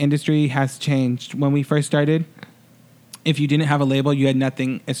music industry has changed. When we first started, if you didn't have a label, you had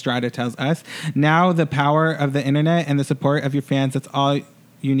nothing, Estrada tells us. Now the power of the internet and the support of your fans, that's all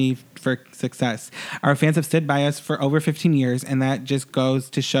you need for success. Our fans have stood by us for over 15 years, and that just goes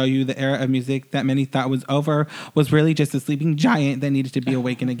to show you the era of music that many thought was over was really just a sleeping giant that needed to be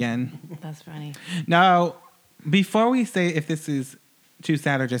awakened again. That's funny. Now, before we say if this is too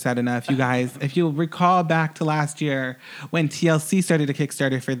sad or just sad enough, you guys, if you recall back to last year when TLC started a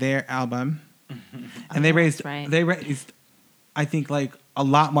Kickstarter for their album, and they raised, I think, like a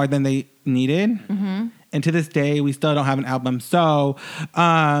lot more than they needed. Mm-hmm. And to this day, we still don't have an album. So,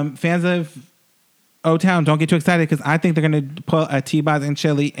 fans of O-Town, don't get too excited because I think they're going to pull a T-Boz and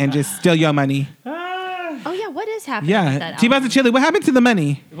Chili and just steal your money. Oh, yeah. What is happening with that T-Boz and Chili, what happened to the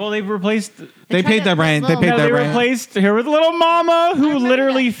money? Well, they've replaced... They paid the rent. They replaced her with Little Mama, who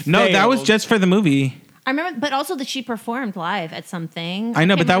literally failed. No, that was just for the movie. I remember, but also that she performed live at something. I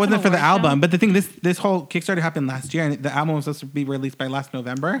know, but that wasn't for the album. But the thing, this whole Kickstarter happened last year, and the album was supposed to be released by last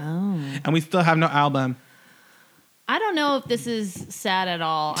November. Oh. And we still have no album. I don't know if this is sad at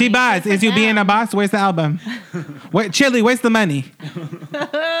all. T-Boz, is you being a boss? Where's the album? Chili, where's the money?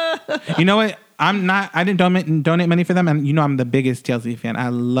 You know what? I didn't donate money for them, and you know I'm the biggest TLC fan. I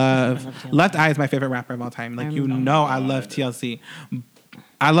love Left Eye is my favorite rapper of all time. Like, I love TLC.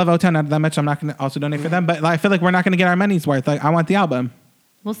 I love O-Town not that much. I'm not going to also donate for them, but I feel like we're not going to get our money's worth. Like, I want the album.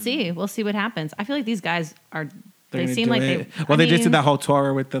 We'll see. We'll see what happens. I feel like these guys are. They seem like they. Well, they just did that whole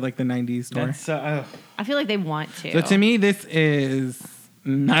tour with the 90s tour. I feel like they want to. So to me, this is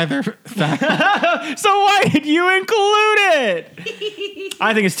neither sad. So why did you include it?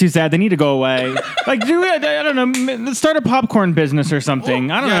 I think it's too sad. They need to go away. Like, I don't know. Start a popcorn business or something.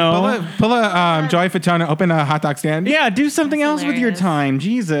 I don't know. Pull a Joey Fatone and open a hot dog stand. Yeah, do something else with your time.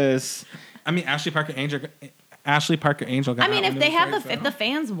 Jesus. I mean, Ashley Parker Angel got. I mean, if they have if the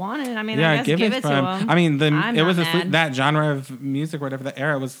fans want it, I mean, I guess give it to them. I mean, it was that genre of music, or whatever the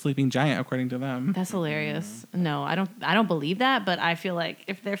era was, sleeping giant, according to them. That's hilarious. No, I don't believe that, but I feel like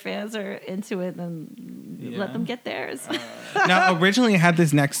if their fans are into it, then let them get theirs. Now, originally, I had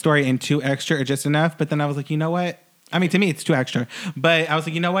this next story in 2 extra or just enough, but then I was like, you know what? I mean, to me, it's 2 extra, but I was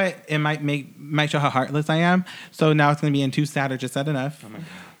like, you know what? It might show how heartless I am. So now it's going to be in 2 sad or just sad enough.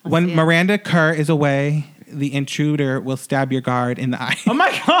 When Miranda Kerr is away, the intruder will stab your guard in the eye. Oh my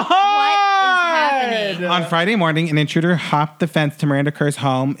God! What is happening? On Friday morning, an intruder hopped the fence to Miranda Kerr's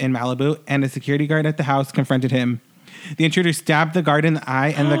home in Malibu, and a security guard at the house confronted him. The intruder stabbed the guard in the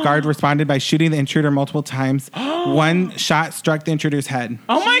eye, and the guard responded by shooting the intruder multiple times. One shot struck the intruder's head.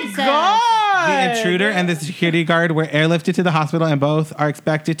 Oh my God! The intruder and the security guard were airlifted to the hospital, and both are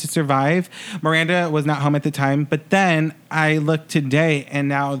expected to survive. Miranda was not home at the time, but then I looked today, and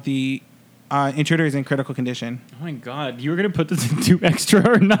now the intruder is in critical condition. Oh my God! You were gonna put this in 2 extra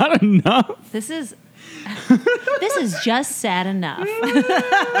or not enough? This is just sad enough.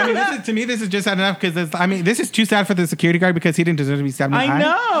 I mean, to me, this is just sad enough because this is too sad for the security guard because he didn't deserve to be stabbed in the eye. I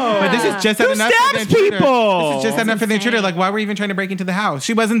know, but this is just sad enough for the intruder. This is just sad enough for the intruder. Like, why were we even trying to break into the house?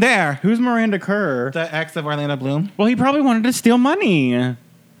 She wasn't there. Who's Miranda Kerr? The ex of Orlando Bloom. Well, he probably wanted to steal money.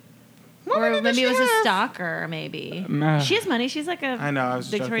 Or maybe it was a stalker, maybe. She has money. She's like a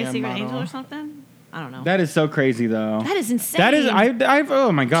Victoria's Secret angel or something. I don't know. That is so crazy, though. That is insane. That is,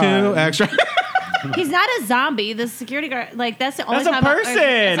 oh my God. 2 extra. He's not a zombie. The security guard, like, that's the only time. That's a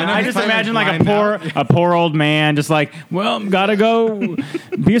person. I just imagine like a poor old man just like, well, gotta go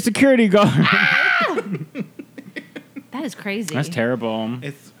be a security guard. That is crazy. That's terrible.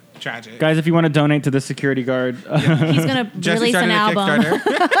 tragic. Guys, if you want to donate to the security guard, He's gonna release an album.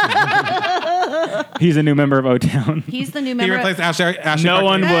 He's a new member of O-Town. He's the new He member. replaced Ashley. No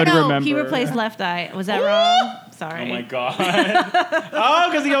one would No, remember. he replaced Left Eye. Was that wrong? Sorry. Oh my god. Oh,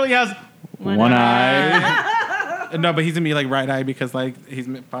 because he only has one eye. No, but he's gonna be like right eye because like he's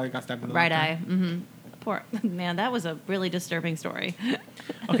probably got stabbed in the Right left eye. Mm-hmm. Poor man. That was a really disturbing story.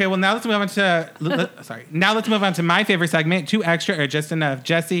 Okay, well now let's move on to Now let's move on to my favorite segment: Too Extra or Just Enough.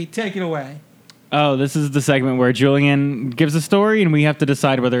 Jesse, take it away. Oh, this is the segment where Julian gives a story and we have to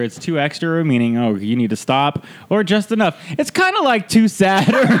decide whether it's too extra, meaning, oh, you need to stop, or just enough. It's kind of like too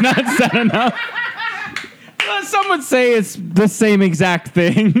sad or not sad enough. Some would say it's the same exact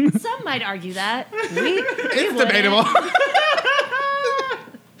thing. Some might argue that. It's debatable.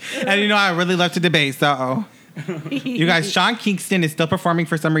 And you know, I really love to debate, so... You guys, Sean Kingston is still performing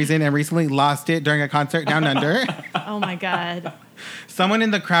for some reason and recently lost it during a concert down under. Oh my God. Someone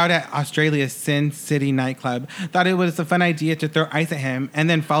in the crowd at Australia's Sin City nightclub thought it was a fun idea to throw ice at him and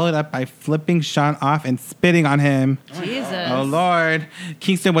then followed up by flipping Sean off and spitting on him. Jesus. Oh, Lord.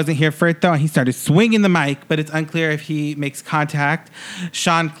 Kingston wasn't here for it, though, and he started swinging the mic, but it's unclear if he makes contact.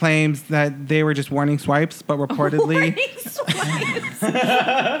 Sean claims that they were just warning swipes, but reportedly... Warning swipes.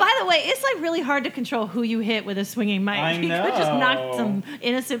 By the way, it's like really hard to control who you hit with a swinging mic. I You could just knock some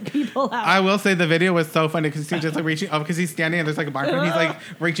innocent people out. I will say the video was so funny because he's just like reaching up because he's standing and there's like a bar and he's like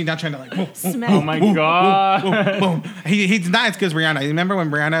reaching down trying to like Smack. Oh my god. boom. He's not as good as Rihanna. You remember when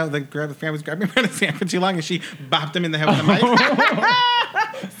Rihanna, the fan was grabbing Rihanna's hand for too long and she bopped him in the head with the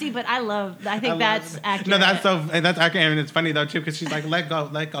mic? See, but I think that's accurate. No, that's accurate, and it's funny though too because she's like, let go,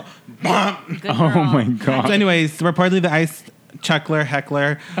 bump. Good girl. Oh my god. So, anyways, reportedly the ice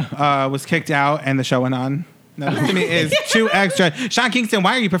heckler was kicked out and the show went on. Now, this to me is too extra. Sean Kingston,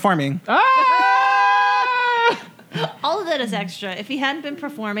 why are you performing? All of that is extra. If he hadn't been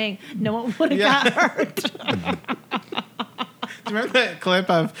performing, no one would have got hurt. Do you remember that clip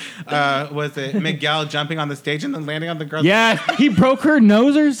of, was it Miguel jumping on the stage and then landing on the girl's Yeah, he broke her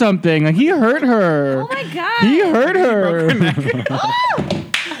nose or something. Like, he hurt her. Oh my God. He hurt her.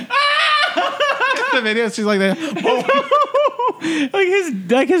 the video, she's like that.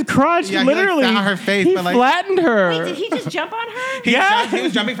 his crotch Yeah, literally. he, like, sat on her face, he but, like- flattened her. Wait, did he just jump on her? He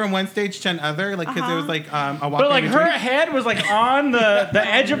was jumping from one stage to another, like because it was like a walk. But like her head was like on the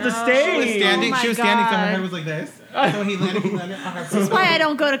edge of the stage. She was standing. Oh my She was standing. So her God. head was like this. So he landed on her. This is why I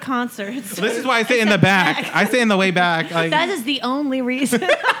don't go to concerts. This is why I sit in the back. I sit in the way back. Like, That is the only reason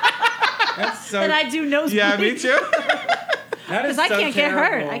that's so. that I do nosebleeds. Yeah, me too. Because I can't get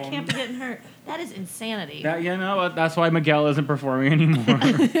hurt. I can't be getting hurt. That is insanity. You know what? That's why Miguel isn't performing anymore.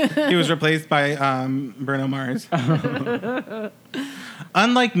 He was replaced by Bruno Mars.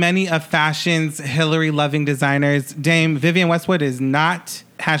 Unlike many of fashion's Hillary-loving designers, Dame Vivienne Westwood is not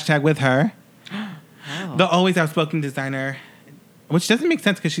 #with her. Oh. The always outspoken designer, which doesn't make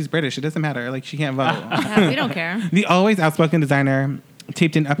sense because she's British. It doesn't matter. Like, she can't vote. Yeah, we don't care. The always outspoken designer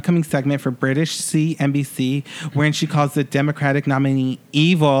taped an upcoming segment for British CNBC wherein she calls the Democratic nominee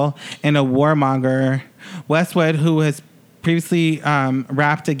evil and a warmonger. Westwood, who has previously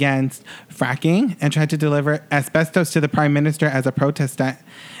rapped against fracking and tried to deliver asbestos to the prime minister as a protest stunt,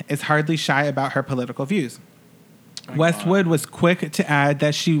 is hardly shy about her political views. Westwood was quick to add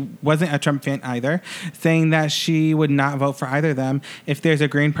that she wasn't a Trump fan either, saying that she would not vote for either of them. If there's a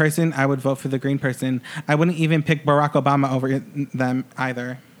green person, I would vote for the green person. I wouldn't even pick Barack Obama over them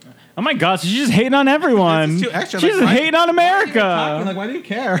either. Oh my gosh, she's just hating on everyone. This is too extra. She's just hating on America. Like, why do you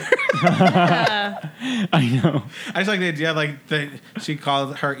care? I know. I just like the idea, like, that she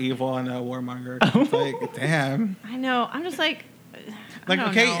calls her evil and a warmonger. It's like, damn. I know. I'm just like, Like, I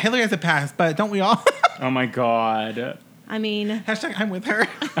don't okay, know. Hillary has a pass, but don't we all? Oh my god. I mean, I'm with her.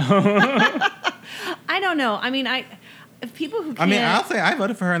 I don't know. I mean, if people who can't. I mean, I'll say I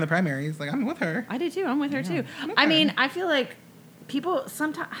voted for her in the primaries. Like, I'm with her. I did too. I'm with her too. Okay. I mean, I feel like people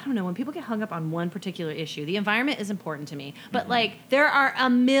sometimes, I don't know, when people get hung up on one particular issue, the environment is important to me. But like, there are a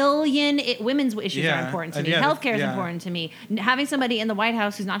million women's issues are important to me. Healthcare is important to me. Having somebody in the White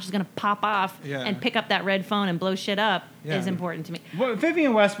House who's not just going to pop off and pick up that red phone and blow shit up is important to me. Well,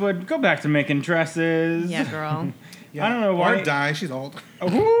 Vivienne Westwood, go back to making dresses. Yeah, girl. Yeah. I don't know why. Or die. She's old.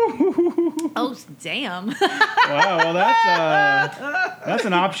 Oh, damn. Wow, well that's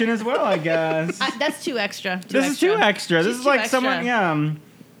an option as well, I guess. That's too extra. This is too extra. This She's is too like extra. someone, yeah.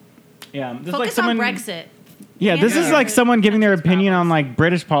 This is Focus like someone, on Brexit. Yeah, this is like someone giving their opinion on problems. like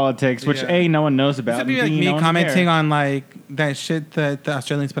British politics, which A, no one knows about. This would be and like B, me no one commenting cares. on like that shit that the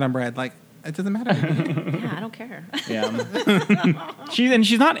Australians put on bread. Like, it doesn't matter. Yeah, I don't care. Yeah.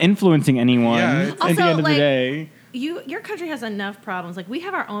 She's not influencing anyone Yeah, at it's- the Also, end of the like, day. your country has enough problems. Like, we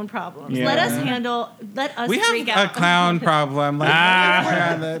have our own problems. Yeah. Let us We freak have out. a clown problem. Like,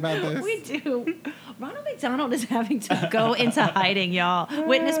 about this. We do. Ronald McDonald is having to go into hiding, y'all.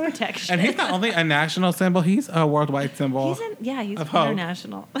 Witness protection. And he's not only a national symbol, he's a worldwide symbol. He's of hope.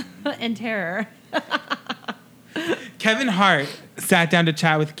 international. And terror. Kevin Hart sat down to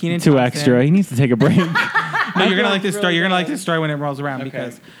chat with Kenan Too Thompson. extra. He needs to take a break. No, you're gonna like this story. really You're gonna like bad. this story when it rolls around Okay.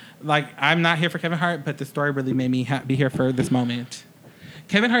 because, like, I'm not here for Kevin Hart, but the story really made me be here for this moment.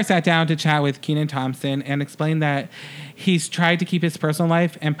 Kevin Hart sat down to chat with Kenan Thompson and explained that he's tried to keep his personal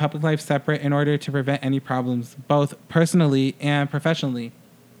life and public life separate in order to prevent any problems, both personally and professionally.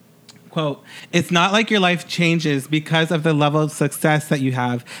 Quote, "It's not like your life changes because of the level of success that you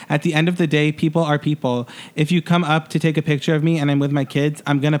have. At the end of the day, people are people. If you come up to take a picture of me and I'm with my kids,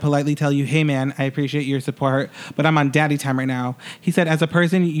 I'm going to politely tell you, hey man, I appreciate your support, but I'm on daddy time right now." He said, as a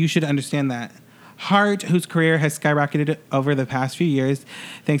person, you should understand that. Hart, whose career has skyrocketed over the past few years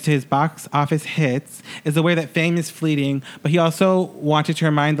thanks to his box office hits, is aware that fame is fleeting, but he also wanted to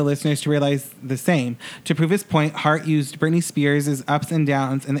remind the listeners to realize the same. To prove his point, Hart used Britney Spears' ups and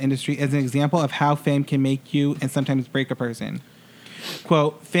downs in the industry as an example of how fame can make you and sometimes break a person.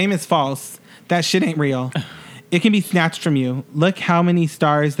 Quote, "Fame is false. That shit ain't real. It can be snatched from you. Look how many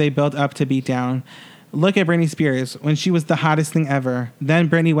stars they built up to beat down. Look at Britney Spears when she was the hottest thing ever. Then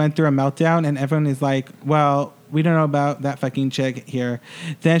Britney went through a meltdown and everyone is like, well, we don't know about that fucking chick here.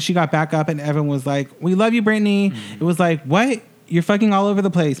 Then she got back up and everyone was like, we love you, Britney." It was like, what? You're fucking all over the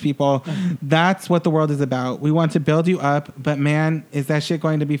place, people. That's what the world is about. We want to build you up, but man, is that shit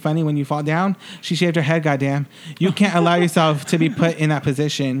going to be funny when you fall down? She shaved her head, goddamn. You can't allow yourself to be put in that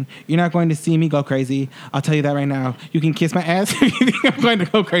position. You're not going to see me go crazy. I'll tell you that right now. You can kiss my ass if you think I'm going to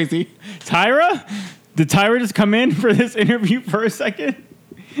go crazy. Tyra? Did Tyra just come in for this interview for a second?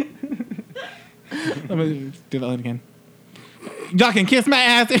 Let me do that again. Y'all can kiss my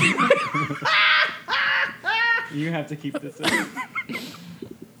ass. You have to keep this in.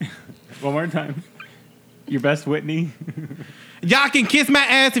 One more time. Your best Whitney. Y'all can kiss my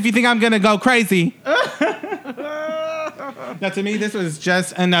ass if you think I'm going to go crazy. Now, to me, this was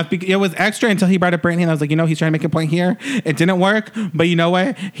just enough. It was extra until he brought up Britney, and I was like, you know, he's trying to make a point here. It didn't work, but you know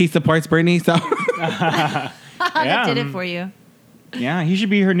what? He supports Britney, so. That did it for you. Yeah, he should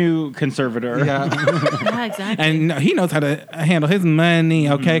be her new conservator. Yeah. Yeah, exactly. And he knows how to handle his money,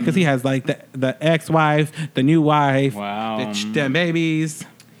 okay? Because he has, like, the ex-wife, the new wife, Wow. the babies.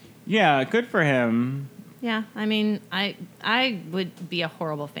 Yeah, good for him. Yeah, I mean, I would be a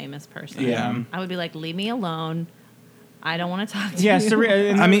horrible famous person. Yeah. I would be like, leave me alone. I don't want to talk to Yeah,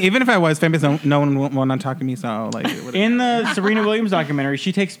 you. I mean, even if I was famous, no one would want to talk to me, so, like... it would've- In the Serena Williams documentary,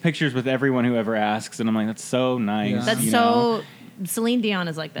 she takes pictures with everyone who ever asks, and I'm like, that's so nice. Yeah. That's you so... know? Celine Dion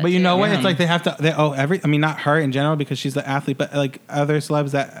is like that. But you too. know what? Yeah. It's like they owe I mean, not her in general because she's the athlete, but like other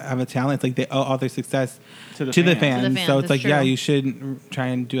celebs that have a talent, it's like they owe all their success To the to the fans. fans. To the fans, So it's like, that's yeah, true. you should try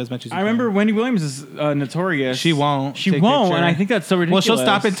and do as much as you I can. remember Wendy Williams is notorious. She won't. She take won't, picture. and I think that's so Well, ridiculous. she'll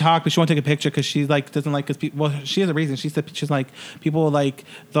stop and talk, but she won't take a picture because she's like doesn't like because people. Well, she has a reason. She's like people like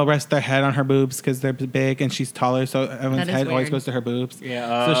they'll rest their head on her boobs because they're big and she's taller, so everyone's That is head always weird. goes to her boobs.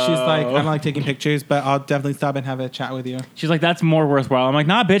 Yeah. So she's like, I don't like taking pictures, but I'll definitely stop and have a chat with you. She's like, that's more worthwhile. I'm like,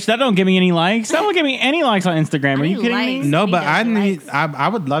 nah, bitch, that don't give me any likes. That don't give me any likes on Instagram. Are I you need kidding likes. me? No, He but does I need. likes. I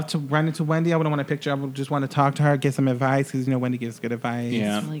would love to run into Wendy. I wouldn't want a picture. I would just want to talk to her, get some advice because you know Wendy gives good advice.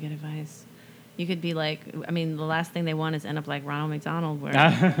 Yeah. That's really good advice. You could be like, I mean, the last thing they want is end up like Ronald McDonald, where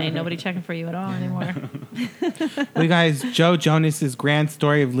ain't nobody checking for you at all anymore. Well, you guys, Joe Jonas's grand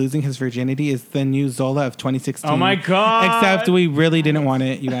story of losing his virginity is the new Zola of 2016. Oh my God. Except we really didn't want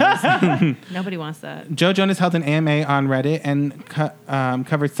it, you guys. Nobody wants that. Joe Jonas held an AMA on Reddit and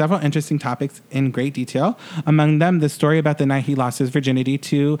covered several interesting topics in great detail. Among them, the story about the night he lost his virginity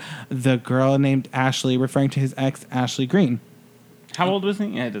to the girl named Ashley, referring to his ex, Ashley Green. How old was he?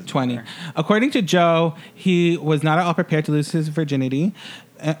 Yeah, it doesn't 20. matter. According to Joe, he was not at all prepared to lose his virginity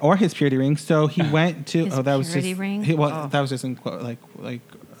or his purity ring, so he went to. His that was purity just. ring? That was just in quote, like.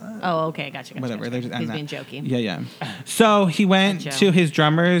 Oh, okay, gotcha. Whatever. They're just He's adding being that. jokey. Yeah. So he went Joe. to his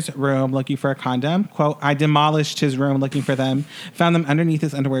drummer's room looking for a condom. Quote, I demolished his room looking for them, found them underneath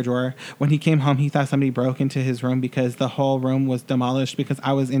his underwear drawer. When he came home, he thought somebody broke into his room because the whole room was demolished because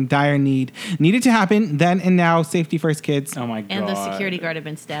I was in dire need. Needed to happen then and now. Safety first, kids. Oh my God. And the security guard had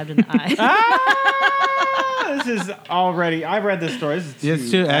been stabbed in the eye. This is already. I've read this story. This is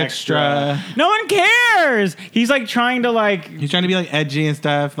It's too extra. No one cares. He's like trying to like. He's trying to be like edgy and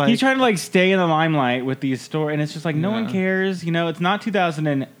stuff. Like He's trying to like stay in the limelight with these stories, and it's just like no Yeah. one cares. You know, it's not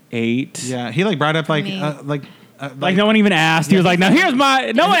 2008. Yeah, he like brought up like mean- Like no one even asked. He was like, "Now here's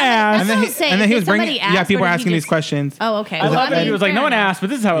my." No one asked. And then he was bringing. Yeah, people were asking these questions. Oh, okay. I love that he was like, "No one asked, but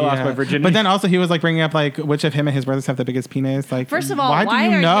this is how I lost my virginity." But then also he was like bringing up like which of him and his brothers have the biggest penis. Like, first of all, why do you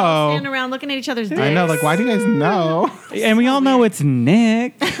are you know? standing around looking at each other's dicks? I know. Like, why do you guys know? And we all know it's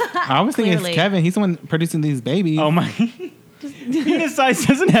Nick. I was thinking it's Kevin. He's the one producing these babies. Oh my. Penis size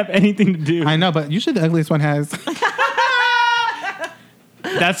doesn't have anything to do. I know, but usually the ugliest one has.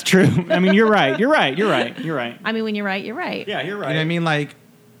 That's true. I mean, you're right. I mean, when you're right, you're right. Yeah, you're right. You know what I mean? Like,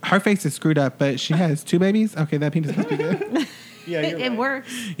 her face is screwed up, but she has 2 babies. Okay, that penis must be good. Yeah, you're it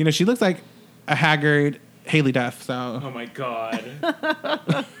works. You know, she looks like a haggard Haley Duff. So. Oh my god.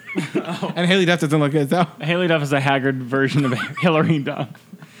 And Haley Duff doesn't look good. So. Haley Duff is a haggard version of Hillary Duff.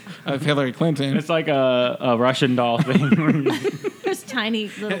 Of Hillary Clinton. It's like a Russian doll thing. There's tiny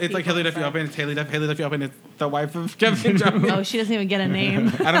little. It's like Hillary Duff. You open, it's Haley Duff. Haley Duff. You open, it's the wife of Kevin Jonas. Oh, she doesn't even get a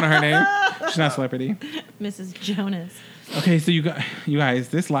name. I don't know her name. She's not a celebrity. Mrs. Jonas. Okay, so you guys,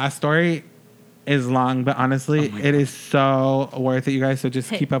 this last story is long, but honestly, it is so worth it, you guys. So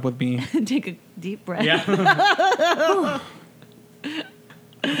just keep up with me. Take a deep breath. Yeah.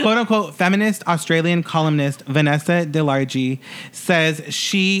 Quote unquote feminist Australian columnist Vanessa DeLargy says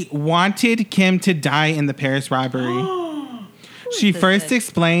she wanted Kim to die in the Paris robbery. She first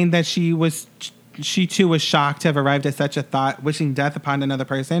explained that she too was shocked to have arrived at such a thought, wishing death upon another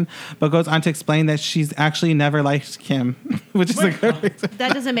person, but goes on to explain that she's actually never liked Kim, which is a good reason.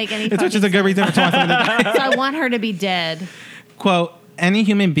 That doesn't make any Which is a good reason to want someone to die. So I want her to be dead. Quote, any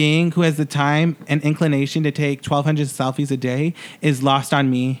human being who has the time and inclination to take 1,200 selfies a day is lost on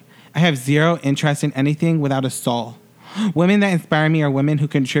me. I have zero interest in anything without a soul. Women that inspire me are women who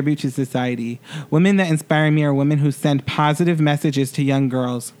contribute to society. Women that inspire me are women who send positive messages to young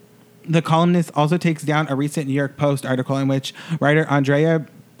girls. The columnist also takes down a recent New York Post article in which writer Andrea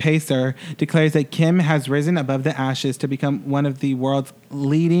Pacer declares that Kim has risen above the ashes to become one of the world's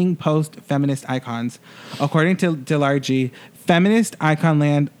leading post-feminist icons. According to DeLargy, feminist icon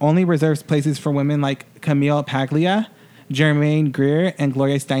land only reserves places for women like Camille Paglia, Germaine Greer, and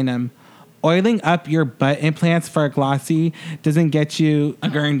Gloria Steinem. Oiling up your butt implants for a glossy doesn't get you a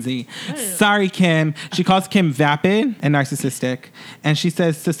Guernsey. Sorry, Kim. She calls Kim vapid and narcissistic. And she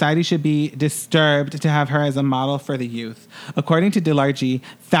says society should be disturbed to have her as a model for the youth. According to DeLargy,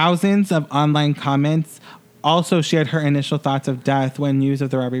 thousands of online comments also shared her initial thoughts of death when news of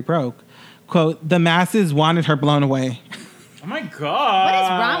the robbery broke. Quote, the masses wanted her blown away. Oh my god. What is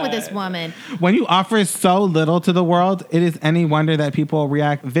wrong with this woman? When you offer so little to the world, it is any wonder that people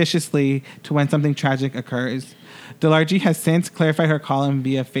react viciously to when something tragic occurs. DeLargy has since clarified her column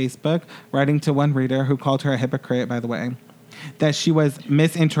via Facebook, writing to one reader who called her a hypocrite, by the way, that she was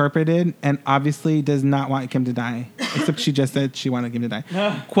misinterpreted and obviously does not want Kim to die. Except she just said she wanted Kim to die.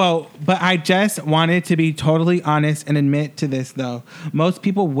 Quote, but I just wanted to be totally honest and admit to this, though. Most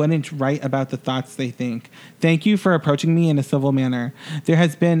people wouldn't write about the thoughts they think. Thank you for approaching me in a civil manner. There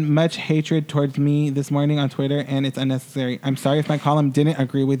has been much hatred towards me this morning on Twitter, and it's unnecessary. I'm sorry if my column didn't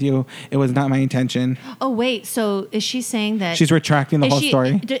agree with you. It was not my intention. Oh, wait. So is she saying that... She's retracting the whole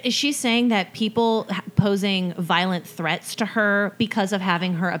story. Is she saying that people posing violent threats to her because of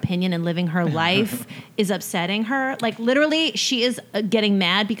having her opinion and living her life is upsetting her? Like, literally, she is getting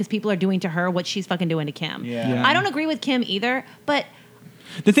mad because people are doing to her what she's fucking doing to Kim. Yeah. I don't agree with Kim either, but...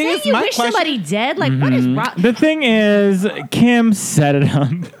 The thing is, you wish somebody dead? Like, what is wrong? The thing is, Kim set it up.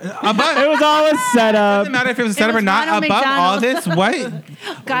 It was all a setup. It doesn't matter if it was a setup or not. Ronald Above all McDonald. this,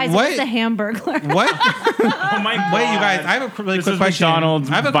 what? Guys, what? it was the Hamburglar. What? Oh my god. Wait, you guys, I have a really This quick is question. McDonald's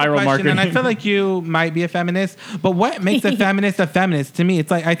I have a quick viral question, marketing. and I feel like you might be a feminist, but what makes a feminist a feminist? To me,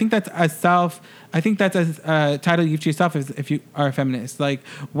 it's like, I think that's a title you give to yourself if you are a feminist. Like,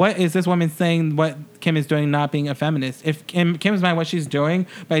 what is this woman saying what Kim is doing not being a feminist? If Kim's mind what she's doing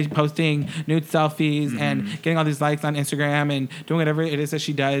by posting nude selfies and getting all these likes on Instagram and doing whatever it is that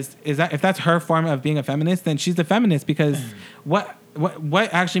she does, if that's her form of being a feminist, then she's a feminist because what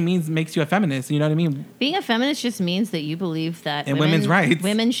actually makes you a feminist? You know what I mean? Being a feminist just means that you believe that women's rights.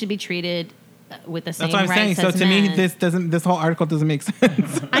 Women should be treated with the same That's what I'm rights saying. So as to men. me, this whole article doesn't make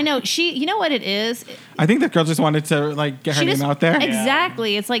sense. I know you know what it is? I think that girl just wanted to like get her name out there.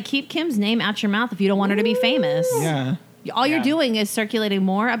 Exactly. It's like, keep Kim's name out your mouth if you don't want her to be famous. Yeah. All you're doing is circulating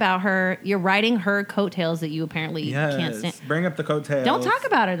more about her. You're riding her coattails that you apparently can't stand. Bring up the coattails. Don't talk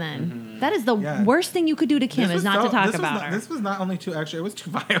about her then. That is the worst thing you could do to Kim is not to talk about her. This was not only too extra, it was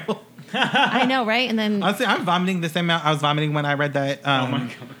too vile. I know, right? And then Honestly, I'm vomiting the same amount I was vomiting when I read that Oh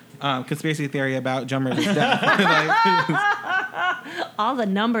my god. conspiracy theory about Joan Rivers' death. Like, all the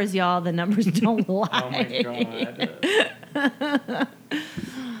numbers, y'all, the numbers don't lie. Oh my god.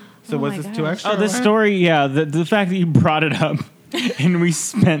 so was my this too gosh. extra? Oh, this or what? story, yeah. The fact that you brought it up and we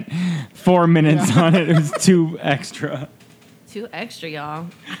spent 4 minutes on it was too extra. Too extra, y'all.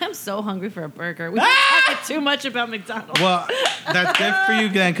 I'm so hungry for a burger. We talking too much about McDonald's. Well, that's good for you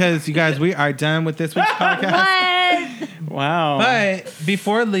then, because you guys, we are done with this week's podcast. What? Wow. But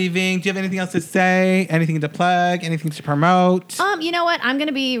before leaving, do you have anything else to say? Anything to plug? Anything to promote? You know what? I'm going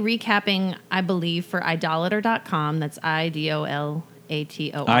to be recapping, I believe, for idolator.com. That's IDOLATOR.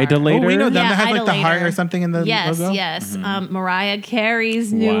 Idolator? Oh, we know them. Yeah, that has like the heart Idolator. or something in the Yes, logo. yes. Mariah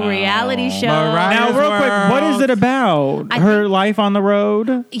Carey's new Wow. reality show. Mariah- Now, real quick, what is it about? I Her think- life on the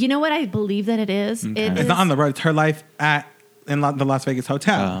road? You know what I believe that it is? It It's is not on the road. It's her life in the Las Vegas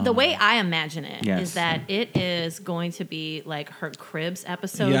hotel. the way I imagine it is Yes. that it is going to be like her Cribs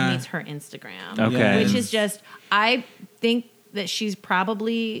episode Yeah. meets her Instagram. Okay. Which is just, I think that she's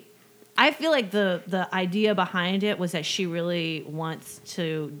probably, I feel like the idea behind it was that she really wants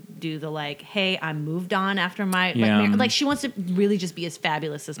to do the like, hey, I moved on after my, Yeah. like she wants to really just be as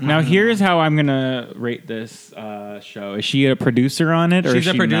fabulous as possible. Now, here's how I'm going to rate this show. Is she a producer on it? Or She's is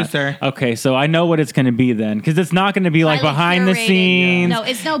a she producer. Not? Okay, so I know what it's going to be then. Because it's not going to be like Highly behind the curated. scenes. No,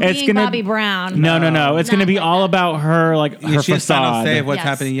 it's no It's being gonna- Bobby Brown. No. It's going to Not be like all that. about her, like her She has final facade. say of what's Yes.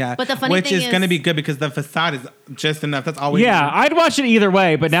 happening, yeah. But the funny Which thing is going to is- be good because the facade is just enough. That's all we Yeah, need. I'd watch it either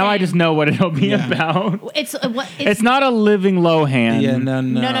way, but now I Same. just know what it'll be Yeah. about. It's what It's not a living Lohan. Yeah, no.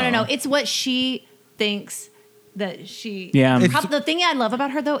 No. It's what she thinks that she. Yeah. It's- The thing I love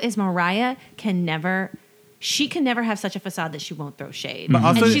about her though is Mariah can never. She can never have such a facade that she won't throw shade. But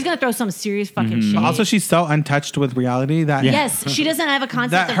also- and she's gonna throw some serious fucking shade. But also, she's so untouched with reality that yes, she doesn't have a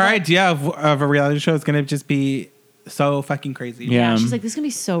concept that of her what- idea of a reality show is going to just be so fucking crazy. Yeah. She's like, this is gonna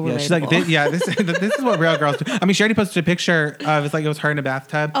be so relatable. Yeah, she's like, this is what real girls do. I mean, she already posted a picture of it was her in a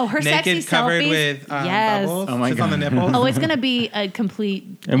bathtub. Oh, her naked, sexy covered selfies? with Yes. bubbles. Oh my just on the God. nipples. oh, it's gonna be a complete.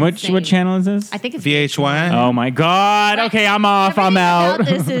 And what insane- channel is this? I think it's VH1. Oh my God. Okay, I'm off. I'm Everything out. about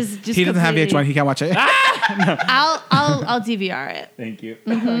This is just He doesn't have completely- VH1. He can't watch it. I'll DVR it, Thank you.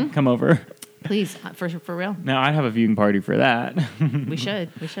 Mm-hmm. Come over. please, for real. Now I'd have a viewing party for that. We should.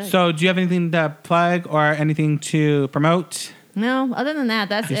 So, do you have anything to plug or anything to promote? No, other than that,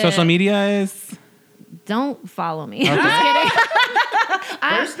 that's Your it. social media is. Don't follow me. I'm just kidding.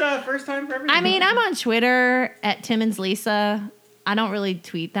 First time for everything. I mean, I'm on Twitter at Timmons Lisa. I don't really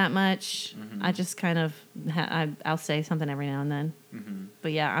tweet that much. I just kind of, I'll say something every now and then.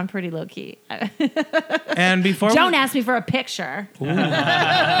 But yeah, I'm pretty low key. And before Don't ask me for a picture.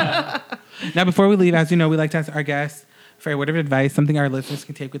 Now, before we leave, as you know, we like to ask our guests for a word of advice, something our listeners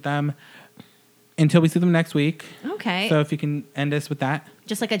can take with them until we see them next week. Okay. So, if you can end us with that,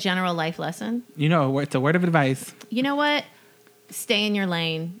 Just like a general life lesson. you know, it's a word of advice. You know what? Stay in your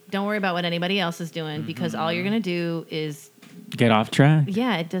lane. Don't worry about what anybody else is doing because all you're going to do is, Get off track.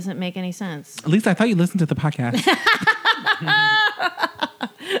 yeah, it doesn't make any sense. At least I thought you listened to the podcast.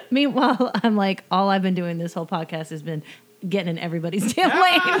 Meanwhile, I'm like, all I've been doing this whole podcast has been getting in everybody's damn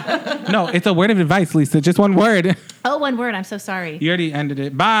lane. No, it's a word of advice, Lisa. Just one word. Oh, one word. I'm so sorry. You already ended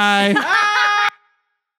it. Bye.